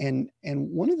 And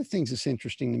one of the things that's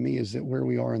interesting to me is that where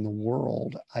we are in the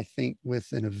world, I think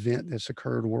with an event that's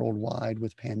occurred worldwide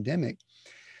with pandemic,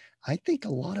 I think a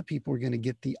lot of people are going to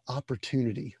get the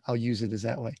opportunity. I'll use it as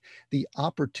that way, the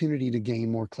opportunity to gain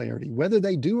more clarity. Whether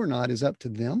they do or not is up to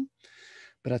them,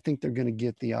 but I think they're going to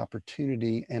get the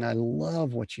opportunity. And I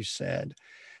love what you said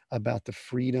about the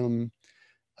freedom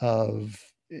of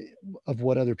of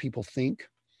what other people think,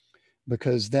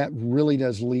 because that really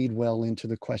does lead well into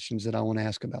the questions that I want to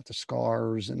ask about the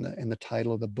scars and the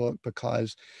title of the book,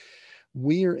 because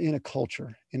we are in a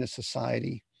culture, in a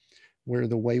society where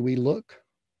the way we look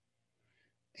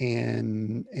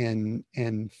and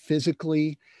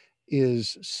physically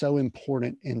is so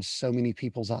important in so many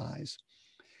people's eyes.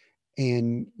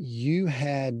 And you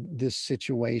had this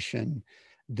situation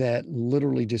that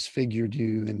literally disfigured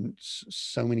you in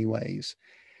so many ways.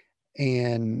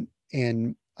 And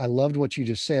I loved what you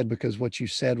just said, because what you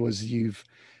said was you've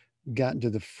gotten to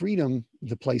the freedom,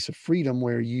 the place of freedom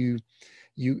where you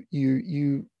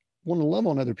want to love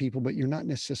on other people, but you're not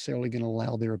necessarily going to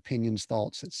allow their opinions,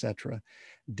 thoughts, etc.,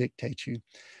 dictate you.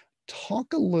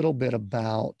 Talk a little bit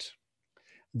about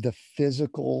the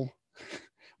physical.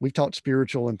 We've talked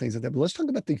spiritual and things like that, but let's talk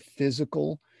about the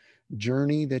physical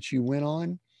journey that you went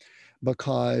on,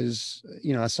 because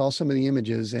you know I saw some of the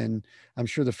images, and I'm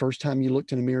sure the first time you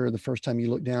looked in a mirror, the first time you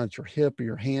looked down at your hip or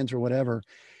your hands or whatever,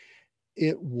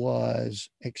 it was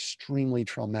extremely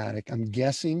traumatic. I'm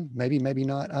guessing, maybe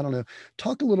not, I don't know.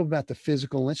 Talk a little about the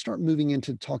physical. Let's start moving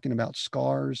into talking about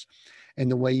scars and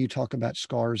the way you talk about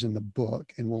scars in the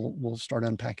book, and we'll start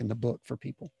unpacking the book for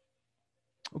people.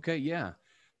 Okay, yeah.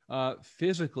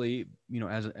 Physically, you know,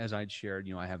 as I'd shared,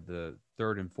 you know, I have the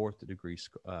third and fourth degree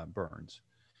burns.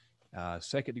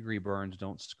 Second degree burns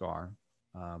don't scar,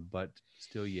 but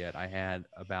still, yet I had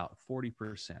about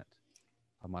 40%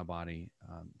 of my body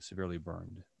severely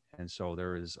burned, and so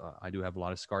I do have a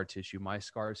lot of scar tissue. My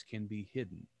scars can be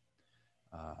hidden,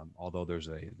 although there's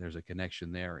a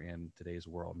connection there in today's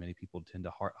world. Many people tend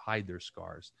to hide their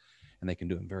scars, and they can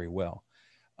do it very well.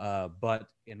 But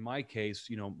in my case,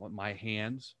 you know, my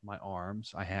hands, my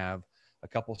arms, I have a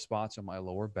couple spots on my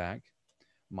lower back.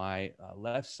 My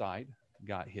left side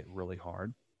got hit really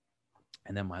hard.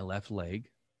 And then my left leg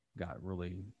got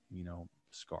really, you know,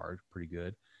 scarred pretty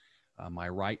good. My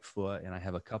right foot, and I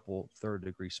have a couple third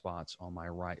degree spots on my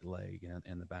right leg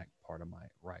and the back part of my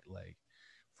right leg.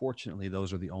 Fortunately,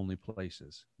 those are the only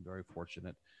places. Very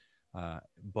fortunate.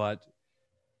 But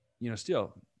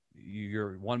still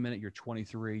you're 1 minute you're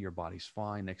 23, your body's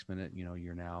fine. Next minute,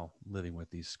 you're now living with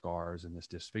these scars and this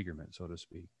disfigurement, so to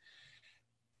speak.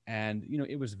 And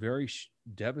it was very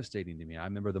devastating to me. I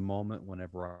remember the moment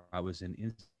whenever I was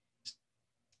in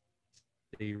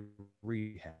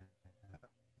rehab.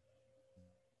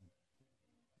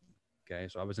 Okay,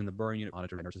 so I was in the burn unit,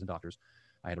 monitored by nurses and doctors.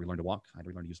 I had to relearn to walk. I had to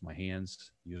relearn to use my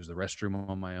hands, use the restroom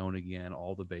on my own again,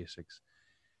 all the basics.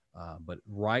 But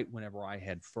right whenever I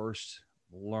had first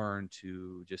learned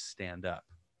to just stand up,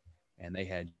 and they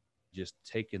had just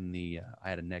taken I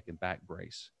had a neck and back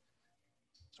brace.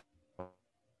 So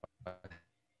I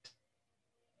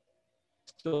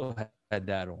still had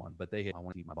that on, but I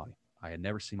wanted to eat my body. I had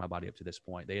never seen my body up to this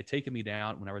point. They had taken me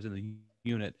down when I was in the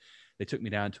unit. They took me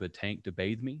down to a tank to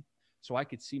bathe me, so I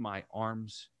could see my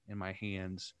arms and my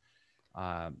hands.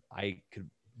 I could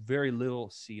very little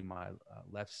see my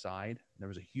left side. There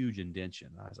was a huge indention.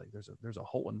 I was like, there's a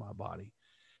hole in my body.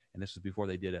 And this was before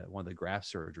they did one of the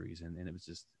graft surgeries. And it was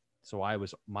just, so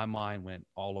my mind went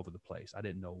all over the place. I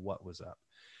didn't know what was up.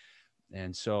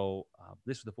 And so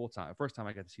this was the first time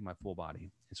I got to see my full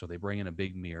body. And so they bring in a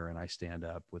big mirror and I stand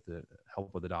up with the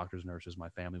help of the doctors, nurses. My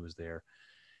family was there.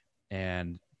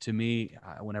 And to me,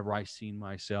 whenever I seen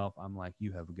myself, I'm like,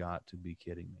 you have got to be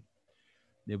kidding me.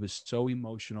 It was so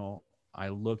emotional. I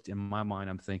looked in my mind,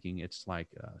 I'm thinking it's like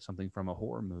something from a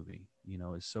horror movie.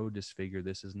 It's so disfigured.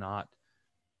 This is not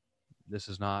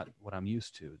what I'm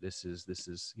used to. This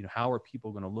is, how are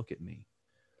people going to look at me?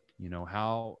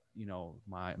 How,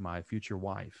 my future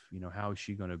wife, how is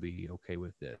she going to be okay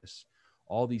with this?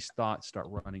 All these thoughts start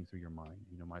running through your mind.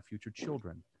 My future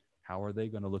children, how are they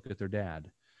going to look at their dad?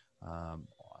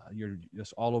 You're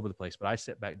just all over the place. But I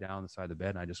sat back down on the side of the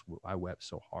bed and I wept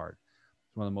so hard.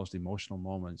 It's one of the most emotional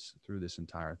moments through this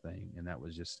entire thing. And that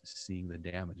was just seeing the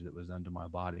damage that was done to my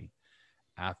body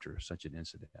after such an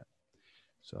incident.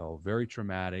 So very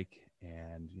traumatic.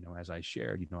 And, as I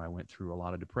shared, I went through a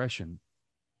lot of depression.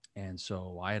 And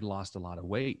so I had lost a lot of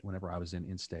weight whenever I was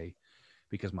in stay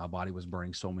because my body was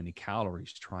burning so many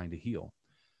calories trying to heal.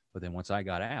 But then once I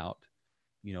got out,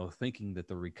 thinking that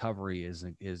the recovery is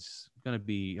going to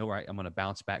be, all right, I'm going to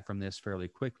bounce back from this fairly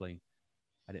quickly.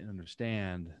 I didn't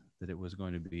understand that it was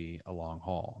going to be a long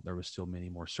haul. There was still many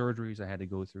more surgeries I had to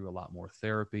go through, a lot more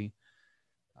therapy.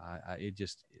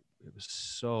 It was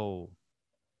so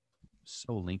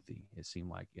lengthy. It seemed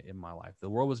like in my life, the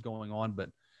world was going on, but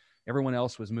everyone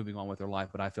else was moving on with their life,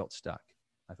 but I felt stuck.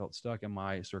 I felt stuck in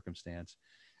my circumstance.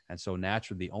 And so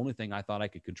naturally, the only thing I thought I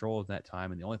could control at that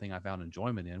time, and the only thing I found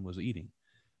enjoyment in, was eating.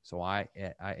 So I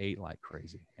ate like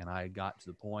crazy. And I got to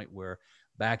the point where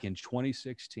back in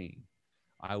 2016,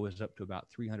 I was up to about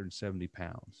 370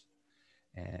 pounds.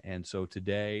 And so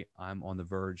today I'm on the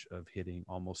verge of hitting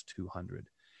almost 200.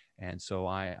 And so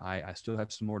I still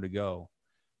have some more to go.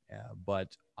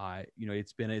 But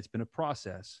it's been a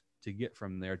process to get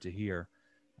from there to here.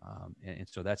 And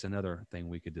so that's another thing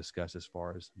we could discuss as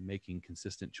far as making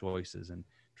consistent choices and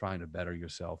trying to better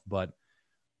yourself. But,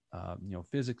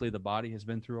 physically the body has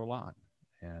been through a lot,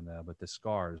 and, but the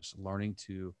scars, learning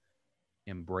to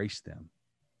embrace them,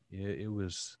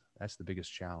 that's the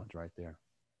biggest challenge right there.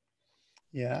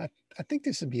 Yeah, I think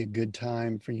this would be a good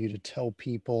time for you to tell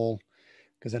people,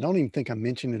 because I don't even think I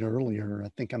mentioned it earlier. I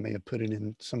think I may have put it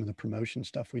in some of the promotion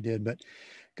stuff we did, but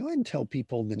go ahead and tell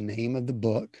people the name of the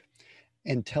book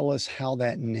and tell us how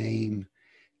that name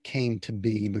came to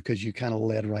be, because you kind of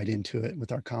led right into it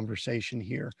with our conversation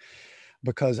here.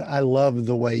 Because I love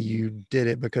the way you did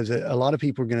it, because a lot of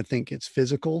people are going to think it's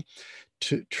physical.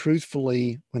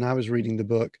 Truthfully, when I was reading the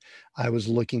book, I was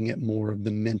looking at more of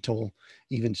the mental,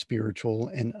 even spiritual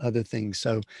and other things.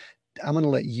 So I'm going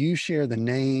to let you share the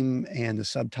name and the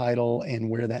subtitle and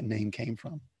where that name came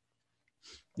from.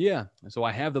 Yeah. So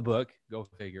I have the book, go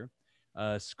figure,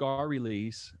 Scar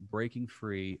Release, Breaking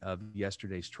Free of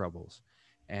Yesterday's Troubles.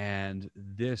 And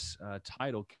this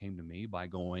title came to me by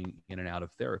going in and out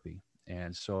of therapy.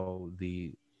 And so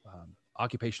the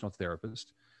occupational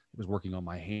therapist was working on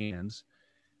my hands.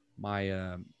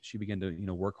 She began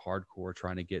to work hardcore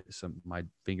trying to get my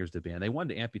fingers to bend. They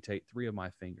wanted to amputate 3 of my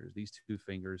fingers, these 2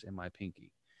 fingers and my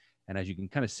pinky. And as you can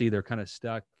kind of see, they're kind of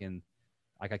stuck, and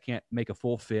like I can't make a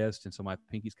full fist, and so my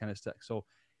pinky's kind of stuck. So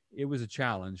it was a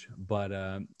challenge. But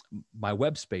my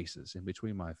web spaces in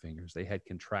between my fingers, they had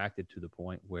contracted to the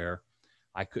point where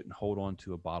I couldn't hold on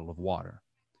to a bottle of water.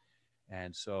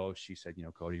 And so she said,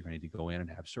 Cody, you're going to need to go in and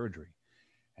have surgery.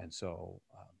 And so,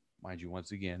 mind you,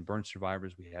 once again, burn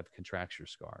survivors, we have contracture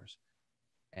scars.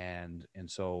 And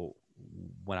so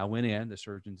when I went in, the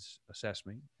surgeons assessed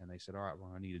me and they said, all right, we're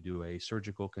going to need to do a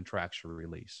surgical contracture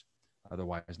release,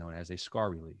 otherwise known as a scar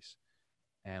release.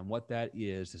 And what that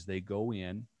is they go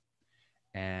in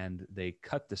and they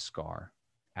cut the scar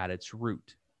at its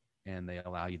root, and they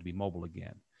allow you to be mobile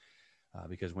again.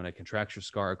 Because when a contracture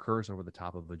scar occurs over the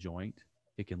top of a joint,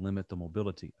 it can limit the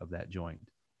mobility of that joint.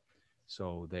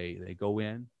 So they go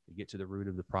in, they get to the root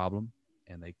of the problem,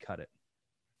 and they cut it.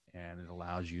 And it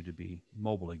allows you to be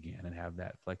mobile again and have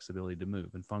that flexibility to move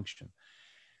and function.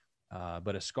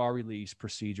 But a scar release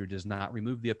procedure does not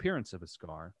remove the appearance of a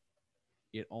scar.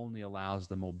 It only allows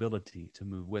the mobility to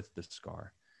move with the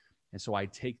scar. And so I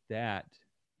take that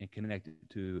and connect it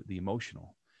to the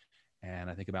emotional. And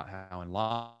I think about how in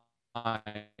life,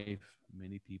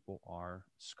 many people are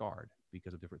scarred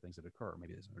because of different things that occur.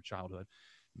 Maybe it's in their childhood.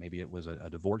 Maybe it was a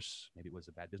divorce. Maybe it was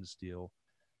a bad business deal.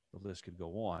 The list could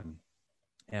go on.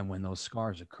 And when those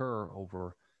scars occur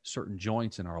over certain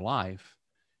joints in our life,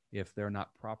 if they're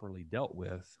not properly dealt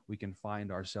with, we can find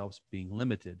ourselves being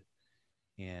limited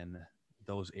in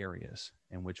those areas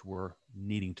in which we're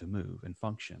needing to move and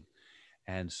function.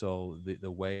 And so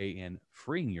the way in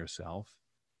freeing yourself,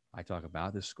 I talk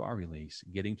about the scar release,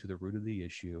 getting to the root of the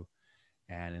issue.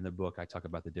 And in the book, I talk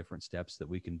about the different steps that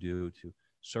we can do to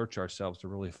search ourselves to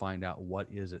really find out what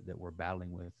is it that we're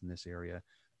battling with in this area.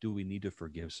 Do we need to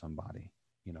forgive somebody?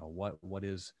 What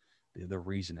is the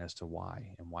reason as to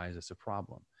why, and why is this a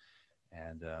problem?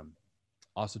 And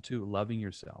also, too, loving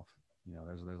yourself.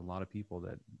 There's a lot of people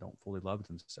that don't fully love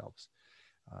themselves.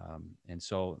 And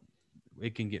so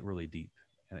it can get really deep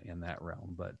in that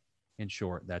realm. But in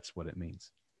short, that's what it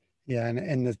means. Yeah,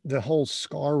 and the whole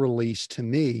scar release to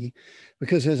me,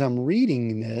 because as I'm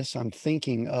reading this, I'm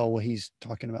thinking, oh, well, he's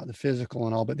talking about the physical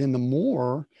and all, but then the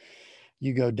more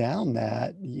you go down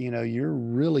that, you're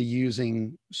really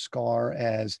using scar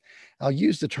as, I'll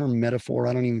use the term metaphor.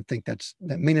 I don't even think that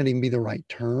may not even be the right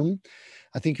term.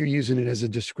 I think you're using it as a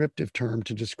descriptive term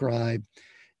to describe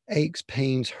aches,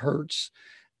 pains, hurts,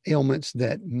 ailments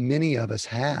that many of us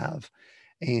have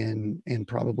and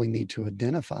probably need to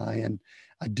identify. And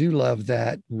I do love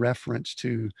that reference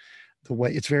to the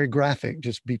way it's very graphic.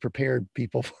 Just be prepared,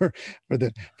 people, for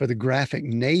the graphic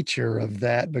nature of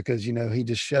that, because he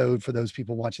just showed, for those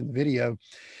people watching the video,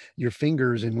 your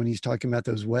fingers, and when he's talking about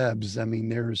those webs, I mean,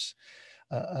 there's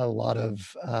a lot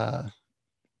of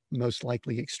most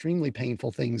likely extremely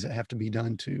painful things that have to be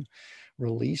done to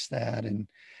release that. And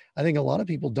I think a lot of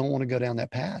people don't want to go down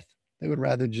that path. They would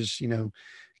rather just,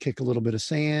 kick a little bit of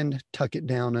sand, tuck it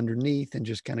down underneath, and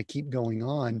just kind of keep going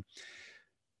on.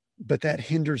 But that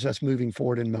hinders us moving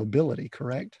forward in mobility,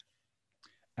 correct?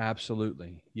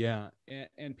 Absolutely. Yeah.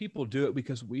 And people do it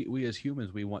because we as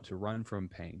humans, we want to run from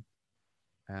pain,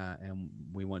 and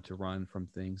we want to run from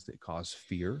things that cause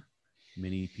fear.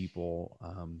 Many people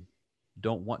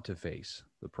don't want to face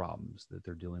the problems that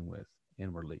they're dealing with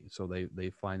inwardly. So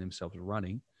they find themselves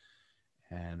running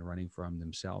from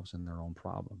themselves and their own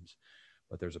problems.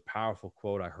 But there's a powerful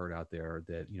quote I heard out there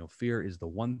that, fear is the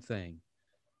one thing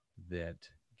that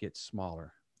gets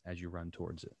smaller as you run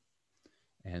towards it.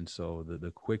 And so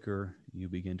the quicker you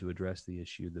begin to address the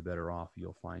issue, the better off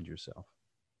you'll find yourself.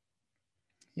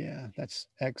 Yeah, that's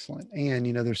excellent. And,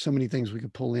 there's so many things we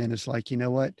could pull in. It's like,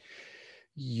 what?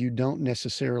 You don't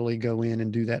necessarily go in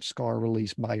and do that scar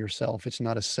release by yourself. It's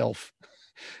not a self,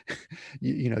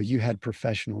 you had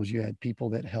professionals, you had people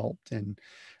that helped. And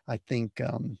I think,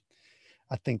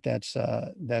 that's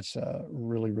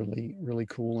really, really, really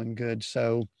cool and good.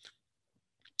 So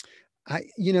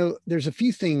there's a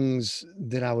few things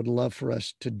that I would love for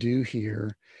us to do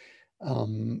here.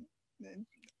 Um,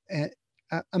 and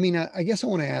I mean, I guess I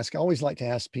want to ask, I always like to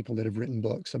ask people that have written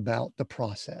books about the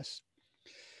process,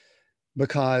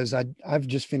 because I've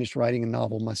just finished writing a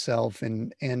novel myself,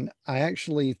 and I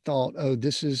actually thought, oh,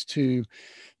 this is to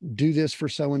do this for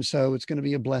so and so. It's going to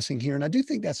be a blessing here, and I do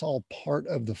think that's all part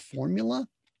of the formula.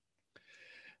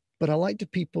 But I like to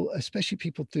people, especially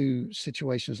people through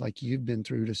situations like you've been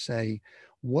through, to say,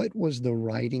 what was the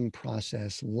writing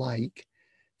process like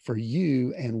for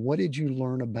you, and what did you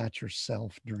learn about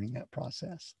yourself during that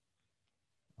process?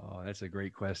 Oh, that's a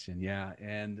great question. Yeah.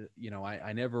 And,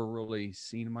 I never really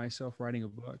seen myself writing a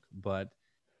book, but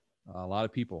a lot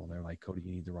of people, they're like, Cody,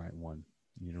 you need to write one.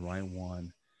 You need to write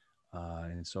one.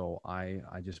 And so I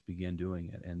just began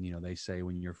doing it. And, they say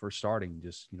when you're first starting,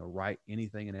 just, write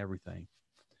anything and everything.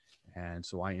 And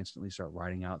so I instantly start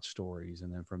writing out stories.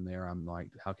 And then from there, I'm like,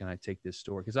 how can I take this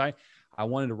story? Because I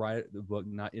wanted to write the book.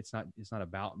 It's not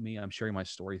about me. I'm sharing my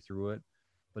story through it,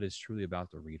 but it's truly about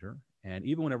the reader. And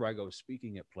even whenever I go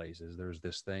speaking at places, there's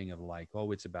this thing of like,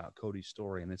 oh, it's about Cody's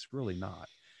story. And it's really not.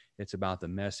 It's about the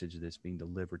message that's being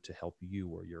delivered to help you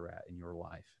where you're at in your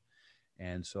life.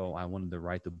 And so I wanted to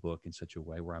write the book in such a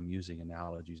way where I'm using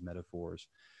analogies, metaphors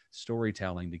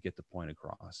storytelling to get the point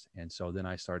across. And so then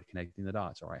I started connecting the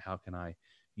dots. All right, how can I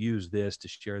use this to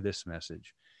share this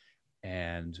message?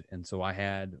 And so I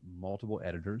had multiple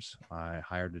editors. I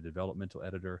hired a developmental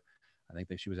editor. I think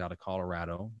that she was out of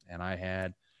Colorado, and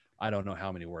I don't know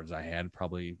how many words I had,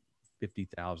 probably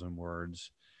 50,000 words.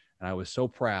 And I was so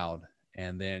proud.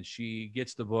 And then she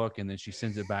gets the book, and then she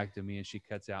sends it back to me, and she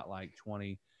cuts out like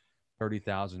 20,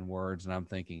 30,000 words. And I'm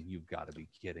thinking, you've got to be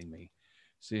kidding me.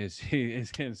 So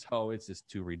it's just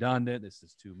too redundant. This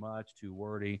is too much, too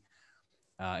wordy.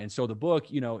 And so the book,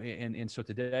 and so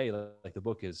today, like the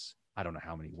book is, I don't know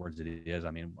how many words it is.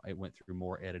 I mean, it went through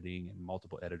more editing and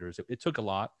multiple editors. It took a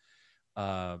lot.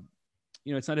 Uh,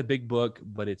 it's not a big book,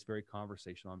 but it's very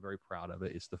conversational. I'm very proud of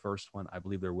it. It's the first one. I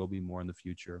believe there will be more in the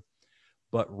future.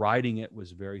 But writing it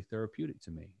was very therapeutic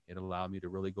to me. It allowed me to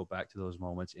really go back to those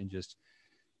moments and just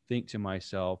think to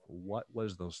myself, what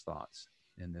was those thoughts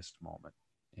in this moment?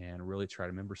 And really try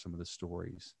to remember some of the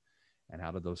stories. And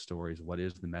out of those stories, what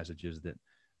is the messages that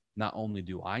not only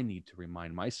do I need to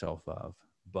remind myself of,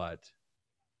 but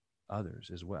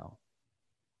others as well.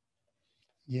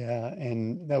 Yeah,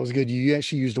 and that was good. You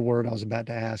actually used a word I was about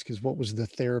to ask, is what was the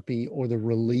therapy or the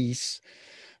release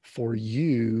for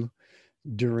you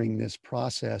during this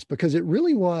process? Because it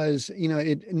really was,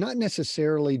 it not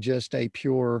necessarily just a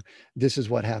pure, this is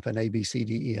what happened, A, B, C,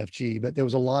 D, E, F, G, but there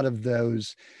was a lot of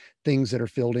those things that are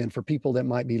filled in for people that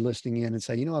might be listening in and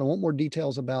say, I want more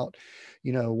details about,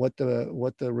 what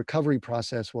the recovery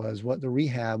process was, what the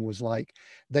rehab was like.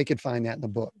 They could find that in the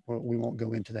book. We won't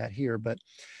go into that here, but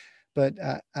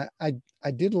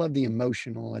I did love the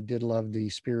emotional. I did love the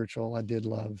spiritual. I did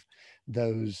love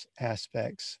those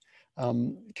aspects.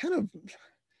 Kind of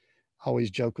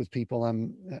always joke with people.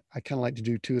 I kind of like to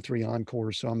do 2 or 3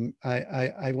 encores. So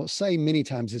I will say many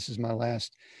times this is my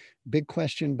last big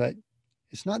question, but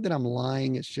it's not that I'm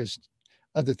lying. It's just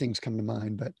other things come to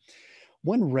mind. But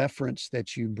one reference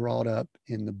that you brought up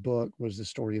in the book was the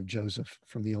story of Joseph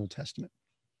from the Old Testament,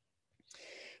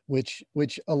 which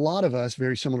a lot of us,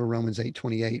 very similar to Romans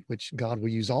 8:28, which God will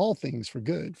use all things for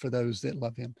good for those that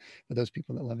love him, for those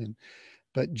people that love him.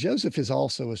 But Joseph is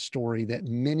also a story that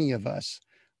many of us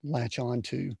latch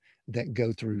onto that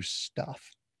go through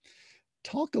stuff.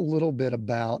 Talk a little bit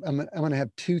about, I'm going to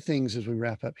have 2 things as we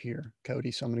wrap up here, Cody.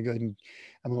 So I'm going to go ahead and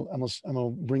I'm going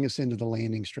to bring us into the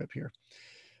landing strip here.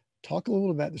 Talk a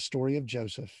little about the story of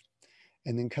Joseph.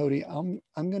 And then Cody, I'm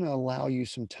going to allow you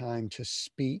some time to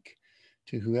speak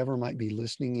to whoever might be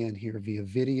listening in here via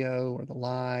video or the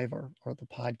live or the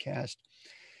podcast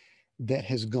that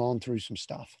has gone through some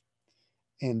stuff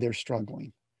and they're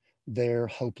struggling. They're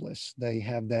hopeless. They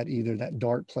have that either that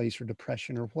dark place or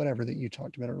depression or whatever that you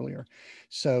talked about earlier.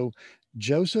 So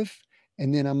Joseph,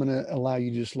 and then I'm going to allow you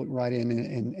to just look right in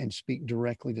and speak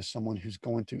directly to someone who's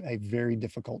going through a very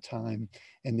difficult time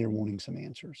and they're wanting some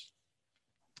answers.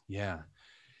 Yeah.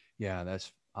 Yeah.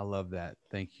 I love that.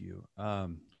 Thank you.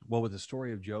 Well, with the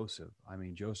story of Joseph, I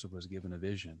mean, Joseph was given a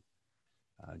vision.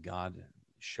 God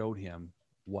showed him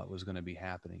what was going to be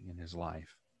happening in his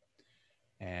life.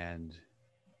 And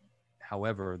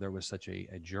however, there was such a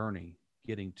journey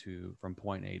getting from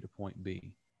point A to point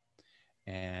B.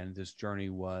 And this journey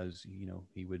was,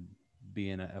 he would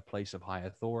be in a place of high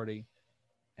authority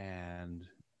and,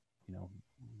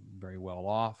 very well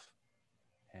off.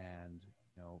 And,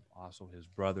 also his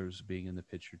brothers being in the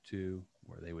picture too,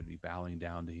 where they would be bowing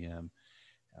down to him,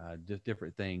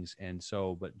 different things. And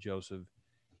so, but Joseph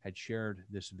had shared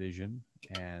this vision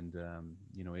and,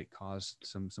 it caused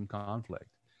some conflict.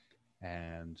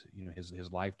 And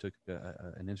his life took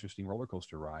an interesting roller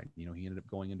coaster ride. He ended up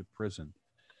going into prison.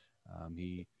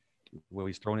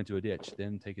 He's thrown into a ditch,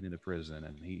 then taken into prison,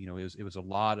 and it was a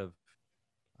lot of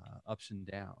ups and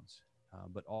downs.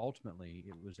 But ultimately,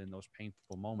 it was in those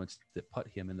painful moments that put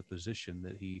him in the position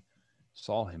that he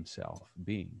saw himself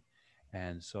being.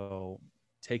 And so,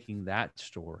 taking that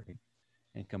story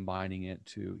and combining it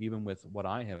to even with what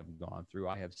I have gone through,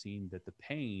 I have seen that the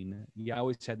pain, I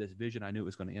always had this vision. I knew it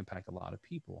was going to impact a lot of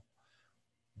people,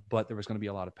 but there was going to be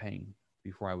a lot of pain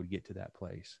before I would get to that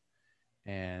place.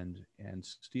 And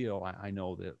still, I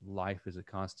know that life is a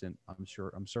constant. I'm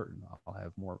certain I'll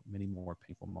have many more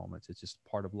painful moments. It's just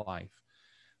part of life.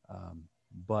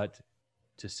 But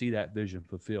to see that vision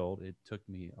fulfilled, it took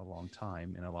me a long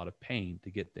time and a lot of pain to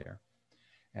get there.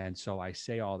 And so I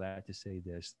say all that to say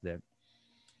this, that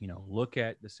look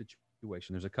at the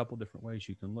situation. There's a couple different ways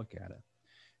you can look at it.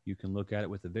 You can look at it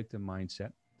with a victim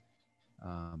mindset,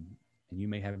 and you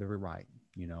may have every right.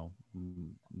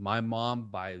 My mom,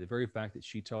 by the very fact that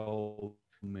she told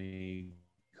me,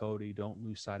 Cody, don't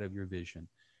lose sight of your vision,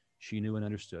 she knew and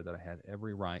understood that I had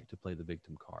every right to play the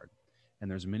victim card. And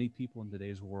there's many people in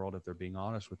today's world, if they're being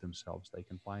honest with themselves, they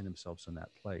can find themselves in that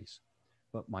place.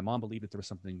 But my mom believed that there was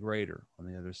something greater on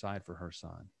the other side for her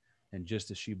son. And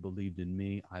just as she believed in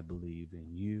me, I believe in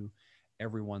you,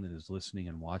 everyone that is listening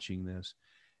and watching this.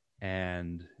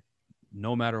 And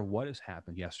no matter what has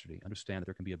happened yesterday, understand that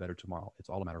there can be a better tomorrow. It's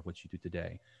all a matter of what you do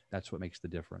today. That's what makes the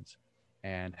difference.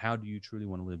 And how do you truly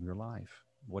want to live your life?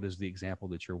 What is the example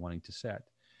that you're wanting to set?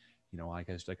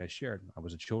 Like I shared, I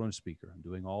was a children's speaker. I'm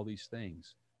doing all these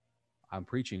things. I'm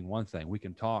preaching one thing. We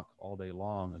can talk all day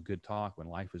long, a good talk when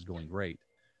life is going great.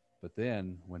 But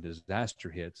then when disaster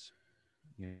hits,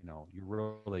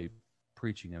 you're really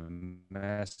preaching a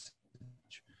message.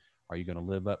 Are you going to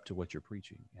live up to what you're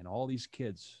preaching? And all these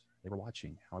kids, they were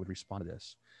watching how I would respond to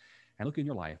this. And look in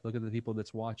your life. Look at the people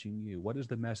that's watching you. What is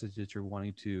the message that you're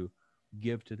wanting to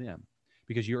give to them?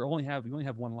 Because you only have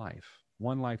one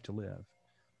life to live,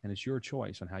 and it's your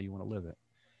choice on how you want to live it.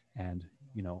 And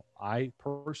I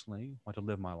personally want to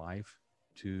live my life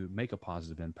to make a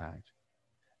positive impact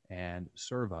and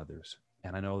serve others.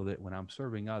 And I know that when I'm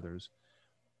serving others,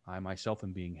 I myself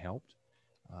am being helped.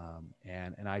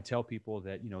 And I tell people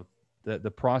that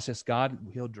the process, God,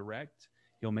 He'll direct,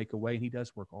 He'll make a way, and He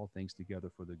does work all things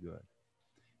together for the good.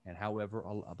 And however,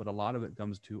 but a lot of it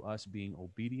comes to us being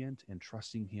obedient and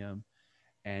trusting Him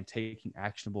and taking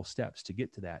actionable steps to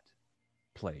get to that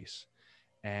place.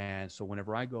 And so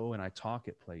whenever I go and I talk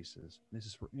at places, this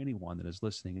is for anyone that is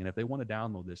listening. And if they want to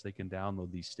download this, they can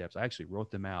download these steps. I actually wrote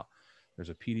them out.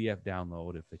 There's a PDF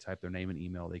download. If they type their name and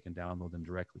email, they can download them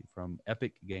directly from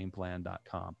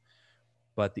epicgameplan.com.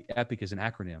 But the EPIC is an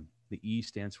acronym. The E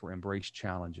stands for embrace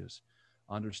challenges.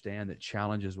 Understand that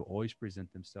challenges will always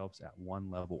present themselves at one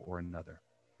level or another.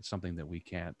 It's something that we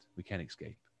can't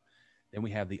escape. Then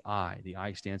we have the I. The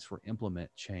I stands for implement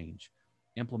change.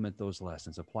 Implement those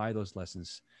lessons. Apply those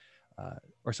lessons.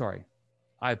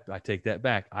 I take that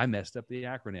back. I messed up the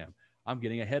acronym. I'm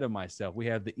getting ahead of myself. We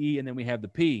have the E and then we have the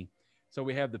P. So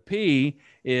we have the P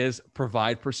is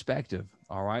provide perspective.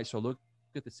 All right. So look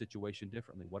at the situation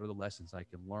differently. What are the lessons I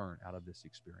can learn out of this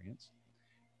experience?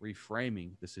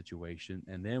 Reframing the situation.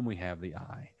 And then we have the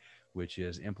I, which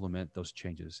is implement those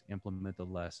changes, implement the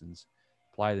lessons,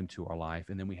 apply them to our life.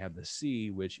 And then we have the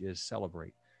C, which is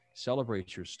celebrate.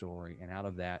 Celebrate your story, and out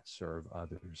of that, serve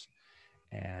others.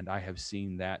 And I have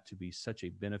seen that to be such a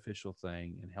beneficial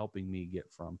thing in helping me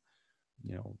get from,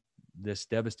 this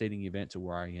devastating event to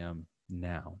where I am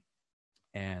now.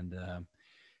 And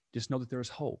just know that there's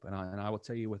hope. And I will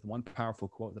tell you with one powerful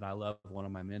quote that I love. One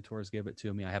of my mentors gave it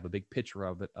to me. I have a big picture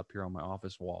of it up here on my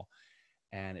office wall.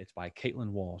 And it's by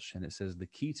Caitlin Walsh. And it says, the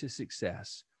key to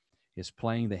success is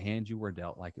playing the hand you were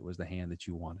dealt like it was the hand that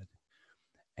you wanted.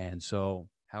 And so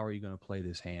how are you going to play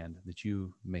this hand that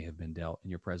you may have been dealt in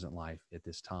your present life at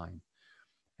this time?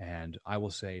 And I will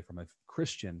say from a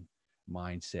Christian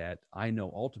mindset, I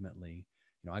know ultimately,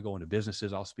 I go into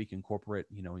businesses, I'll speak in corporate,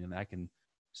 and I can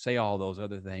say all those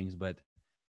other things, but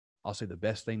I'll say the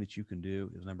best thing that you can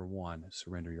do is, number one,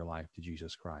 surrender your life to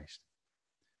Jesus Christ.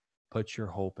 Put your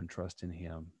hope and trust in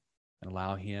Him and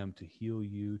allow Him to heal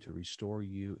you, to restore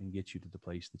you, and get you to the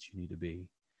place that you need to be.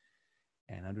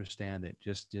 And understand that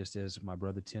just as my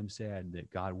brother Tim said,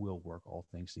 that God will work all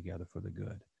things together for the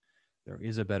good. There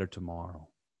is a better tomorrow.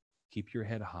 Keep your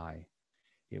head high.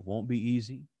 It won't be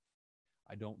easy.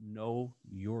 I don't know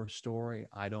your story.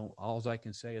 All I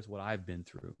can say is what I've been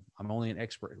through. I'm only an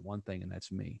expert at one thing, and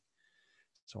that's me.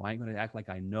 So I ain't going to act like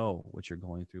I know what you're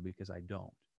going through, because I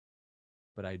don't.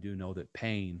 But I do know that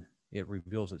pain, it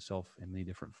reveals itself in many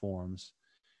different forms.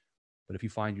 But if you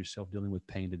find yourself dealing with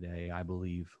pain today, I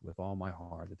believe with all my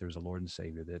heart that there's a Lord and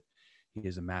Savior, that He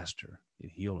is a master at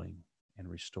healing and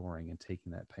restoring and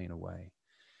taking that pain away.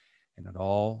 And it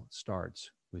all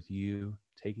starts with you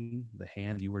taking the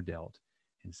hand you were dealt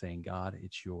and saying, God,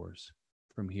 it's yours.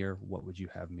 From here, what would you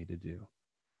have me to do?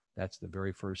 That's the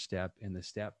very first step, and the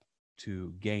step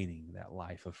to gaining that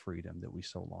life of freedom that we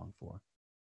so long for.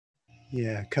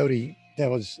 Yeah, Cody, that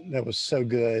was so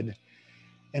good.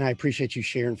 And I appreciate you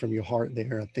sharing from your heart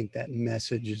there. I think that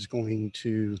message is going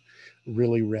to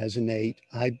really resonate.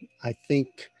 I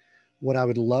think what I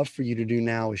would love for you to do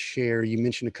now is share. You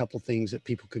mentioned a couple things that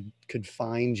people could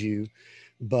find you,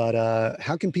 but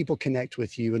how can people connect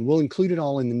with you? And we'll include it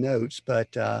all in the notes.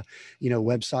 But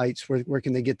websites, where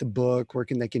can they get the book? Where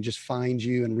can they can just find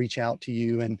you and reach out to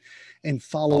you and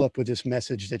follow up with this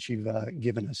message that you've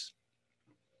given us?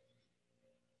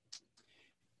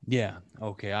 Yeah.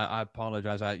 Okay. I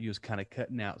apologize. You was kind of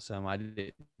cutting out some. I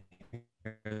didn't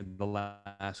hear the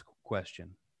last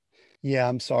question. Yeah,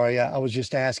 I'm sorry. I was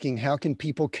just asking, how can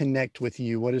people connect with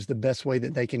you? What is the best way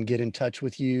that they can get in touch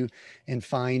with you and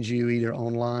find you either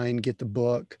online, get the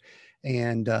book,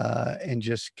 and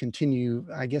just continue,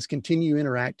 I guess, continue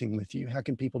interacting with you? How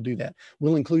can people do that?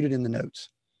 We'll include it in the notes.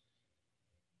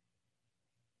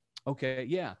 Okay,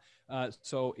 yeah.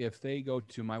 So if they go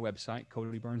to my website,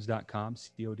 codyburns.com,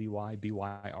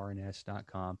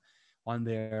 CODYBYRNS.com, on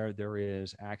there, there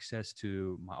is access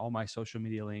to all my social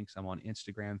media links. I'm on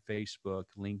Instagram, Facebook,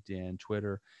 LinkedIn,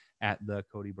 Twitter, at the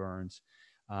Cody Byrns.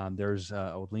 There's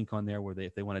a link on there where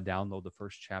if they want to download the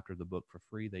first chapter of the book for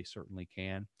free, they certainly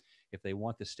can. If they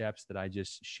want the steps that I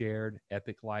just shared,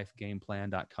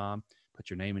 epiclifegameplan.com,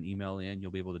 put your name and email in. You'll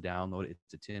be able to download it.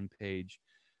 It's a 10-page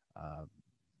uh,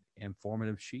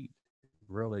 informative sheet,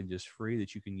 really just free,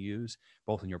 that you can use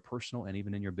both in your personal and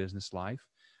even in your business life.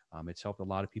 It's helped a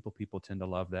lot of people. People tend to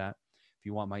love that. If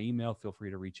you want my email, feel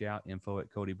free to reach out,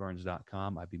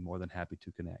 info@codyburns.com. I'd be more than happy to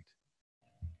connect.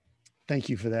 Thank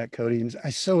you for that, Cody. And I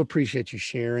so appreciate you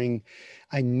sharing.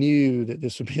 I knew that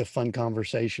this would be a fun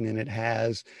conversation, and it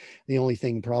has. The only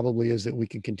thing probably is that we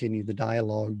can continue the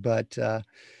dialogue, so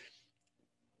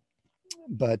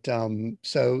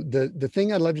the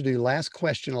thing I'd love to do, last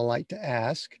question I like to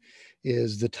ask,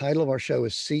 is the title of our show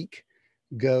is Seek,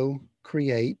 Go,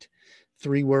 Create.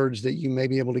 Three words that you may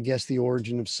be able to guess the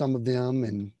origin of some of them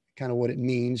and kind of what it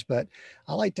means. But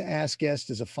I like to ask guests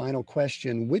as a final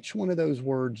question, which one of those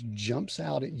words jumps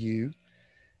out at you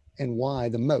and why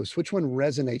the most? Which one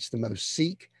resonates the most?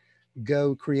 Seek,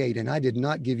 go, create. And I did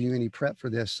not give you any prep for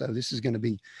this, so this is going to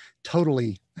be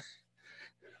totally.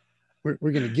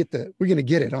 We're going to get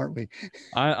it, aren't we?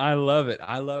 I love it.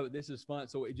 I love it. This is fun.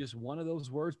 So it's just one of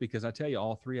those words, because I tell you,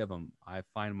 all three of them I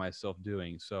find myself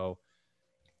doing. So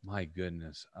my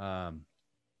goodness.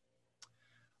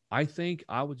 I think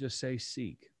I would just say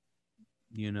seek,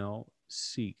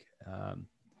 seek.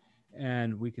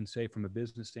 And we can say from a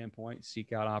business standpoint,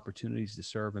 seek out opportunities to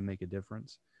serve and make a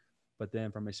difference. But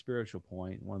then from a spiritual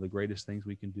point, one of the greatest things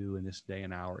we can do in this day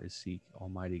and hour is seek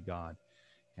Almighty God.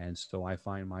 And so I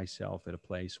find myself at a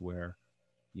place where,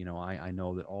 I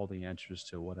know that all the answers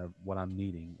to what I'm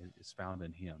needing is found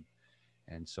in Him.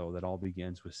 And so that all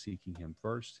begins with seeking Him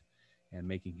first and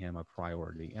making Him a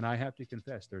priority. And I have to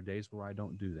confess, there are days where I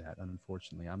don't do that.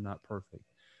 Unfortunately, I'm not perfect,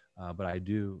 but I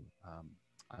do.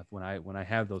 When I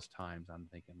have those times, I'm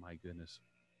thinking, my goodness,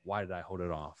 why did I hold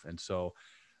it off? And so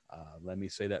let me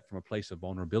say that from a place of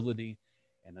vulnerability,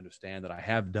 and understand that I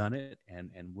have done it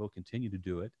and will continue to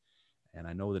do it. And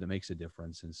I know that it makes a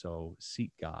difference. And so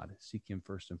seek God, seek Him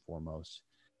first and foremost.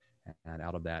 And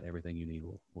out of that, everything you need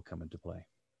will come into play.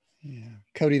 Yeah.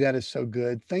 Cody, that is so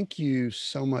good. Thank you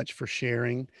so much for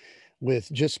sharing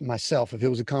with just myself. If it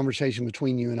was a conversation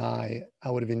between you and I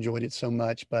would have enjoyed it so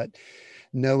much. But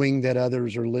knowing that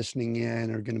others are listening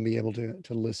in, are going to be able to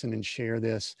listen and share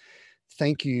this,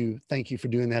 thank you. Thank you for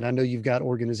doing that. I know you've got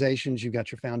organizations, you've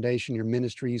got your foundation, your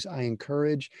ministries. I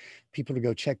encourage people to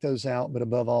go check those out. But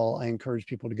above all, I encourage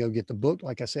people to go get the book.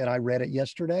 Like I said, I read it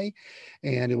yesterday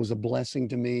and it was a blessing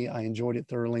to me. I enjoyed it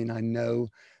thoroughly, and I know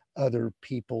other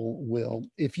people will.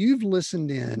 If you've listened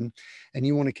in and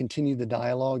you want to continue the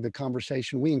dialogue, the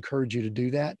conversation, we encourage you to do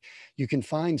that. You can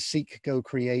find Seek Go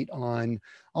Create on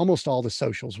almost all the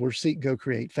socials. We're Seek Go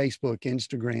Create, Facebook,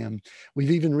 Instagram.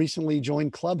 We've even recently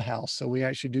joined Clubhouse. So we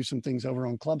actually do some things over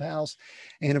on Clubhouse.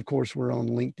 And of course, we're on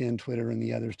LinkedIn, Twitter, and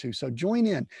the others too. So join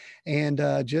in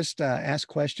and just ask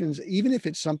questions. Even if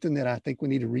it's something that I think we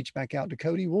need to reach back out to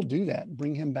Cody, we'll do that.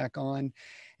 Bring him back on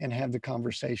and have the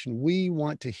conversation. We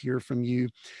want to hear from you.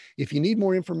 If you need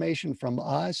more information from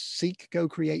us,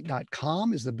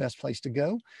 seekgocreate.com is the best place to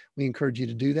go. We encourage you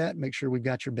to do that. Make sure we've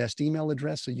got your best email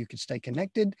address so you can stay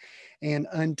connected. And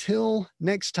until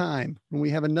next time, when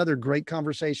we have another great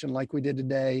conversation like we did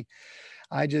today,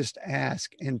 I just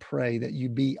ask and pray that you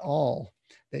be all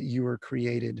that you were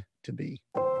created to be.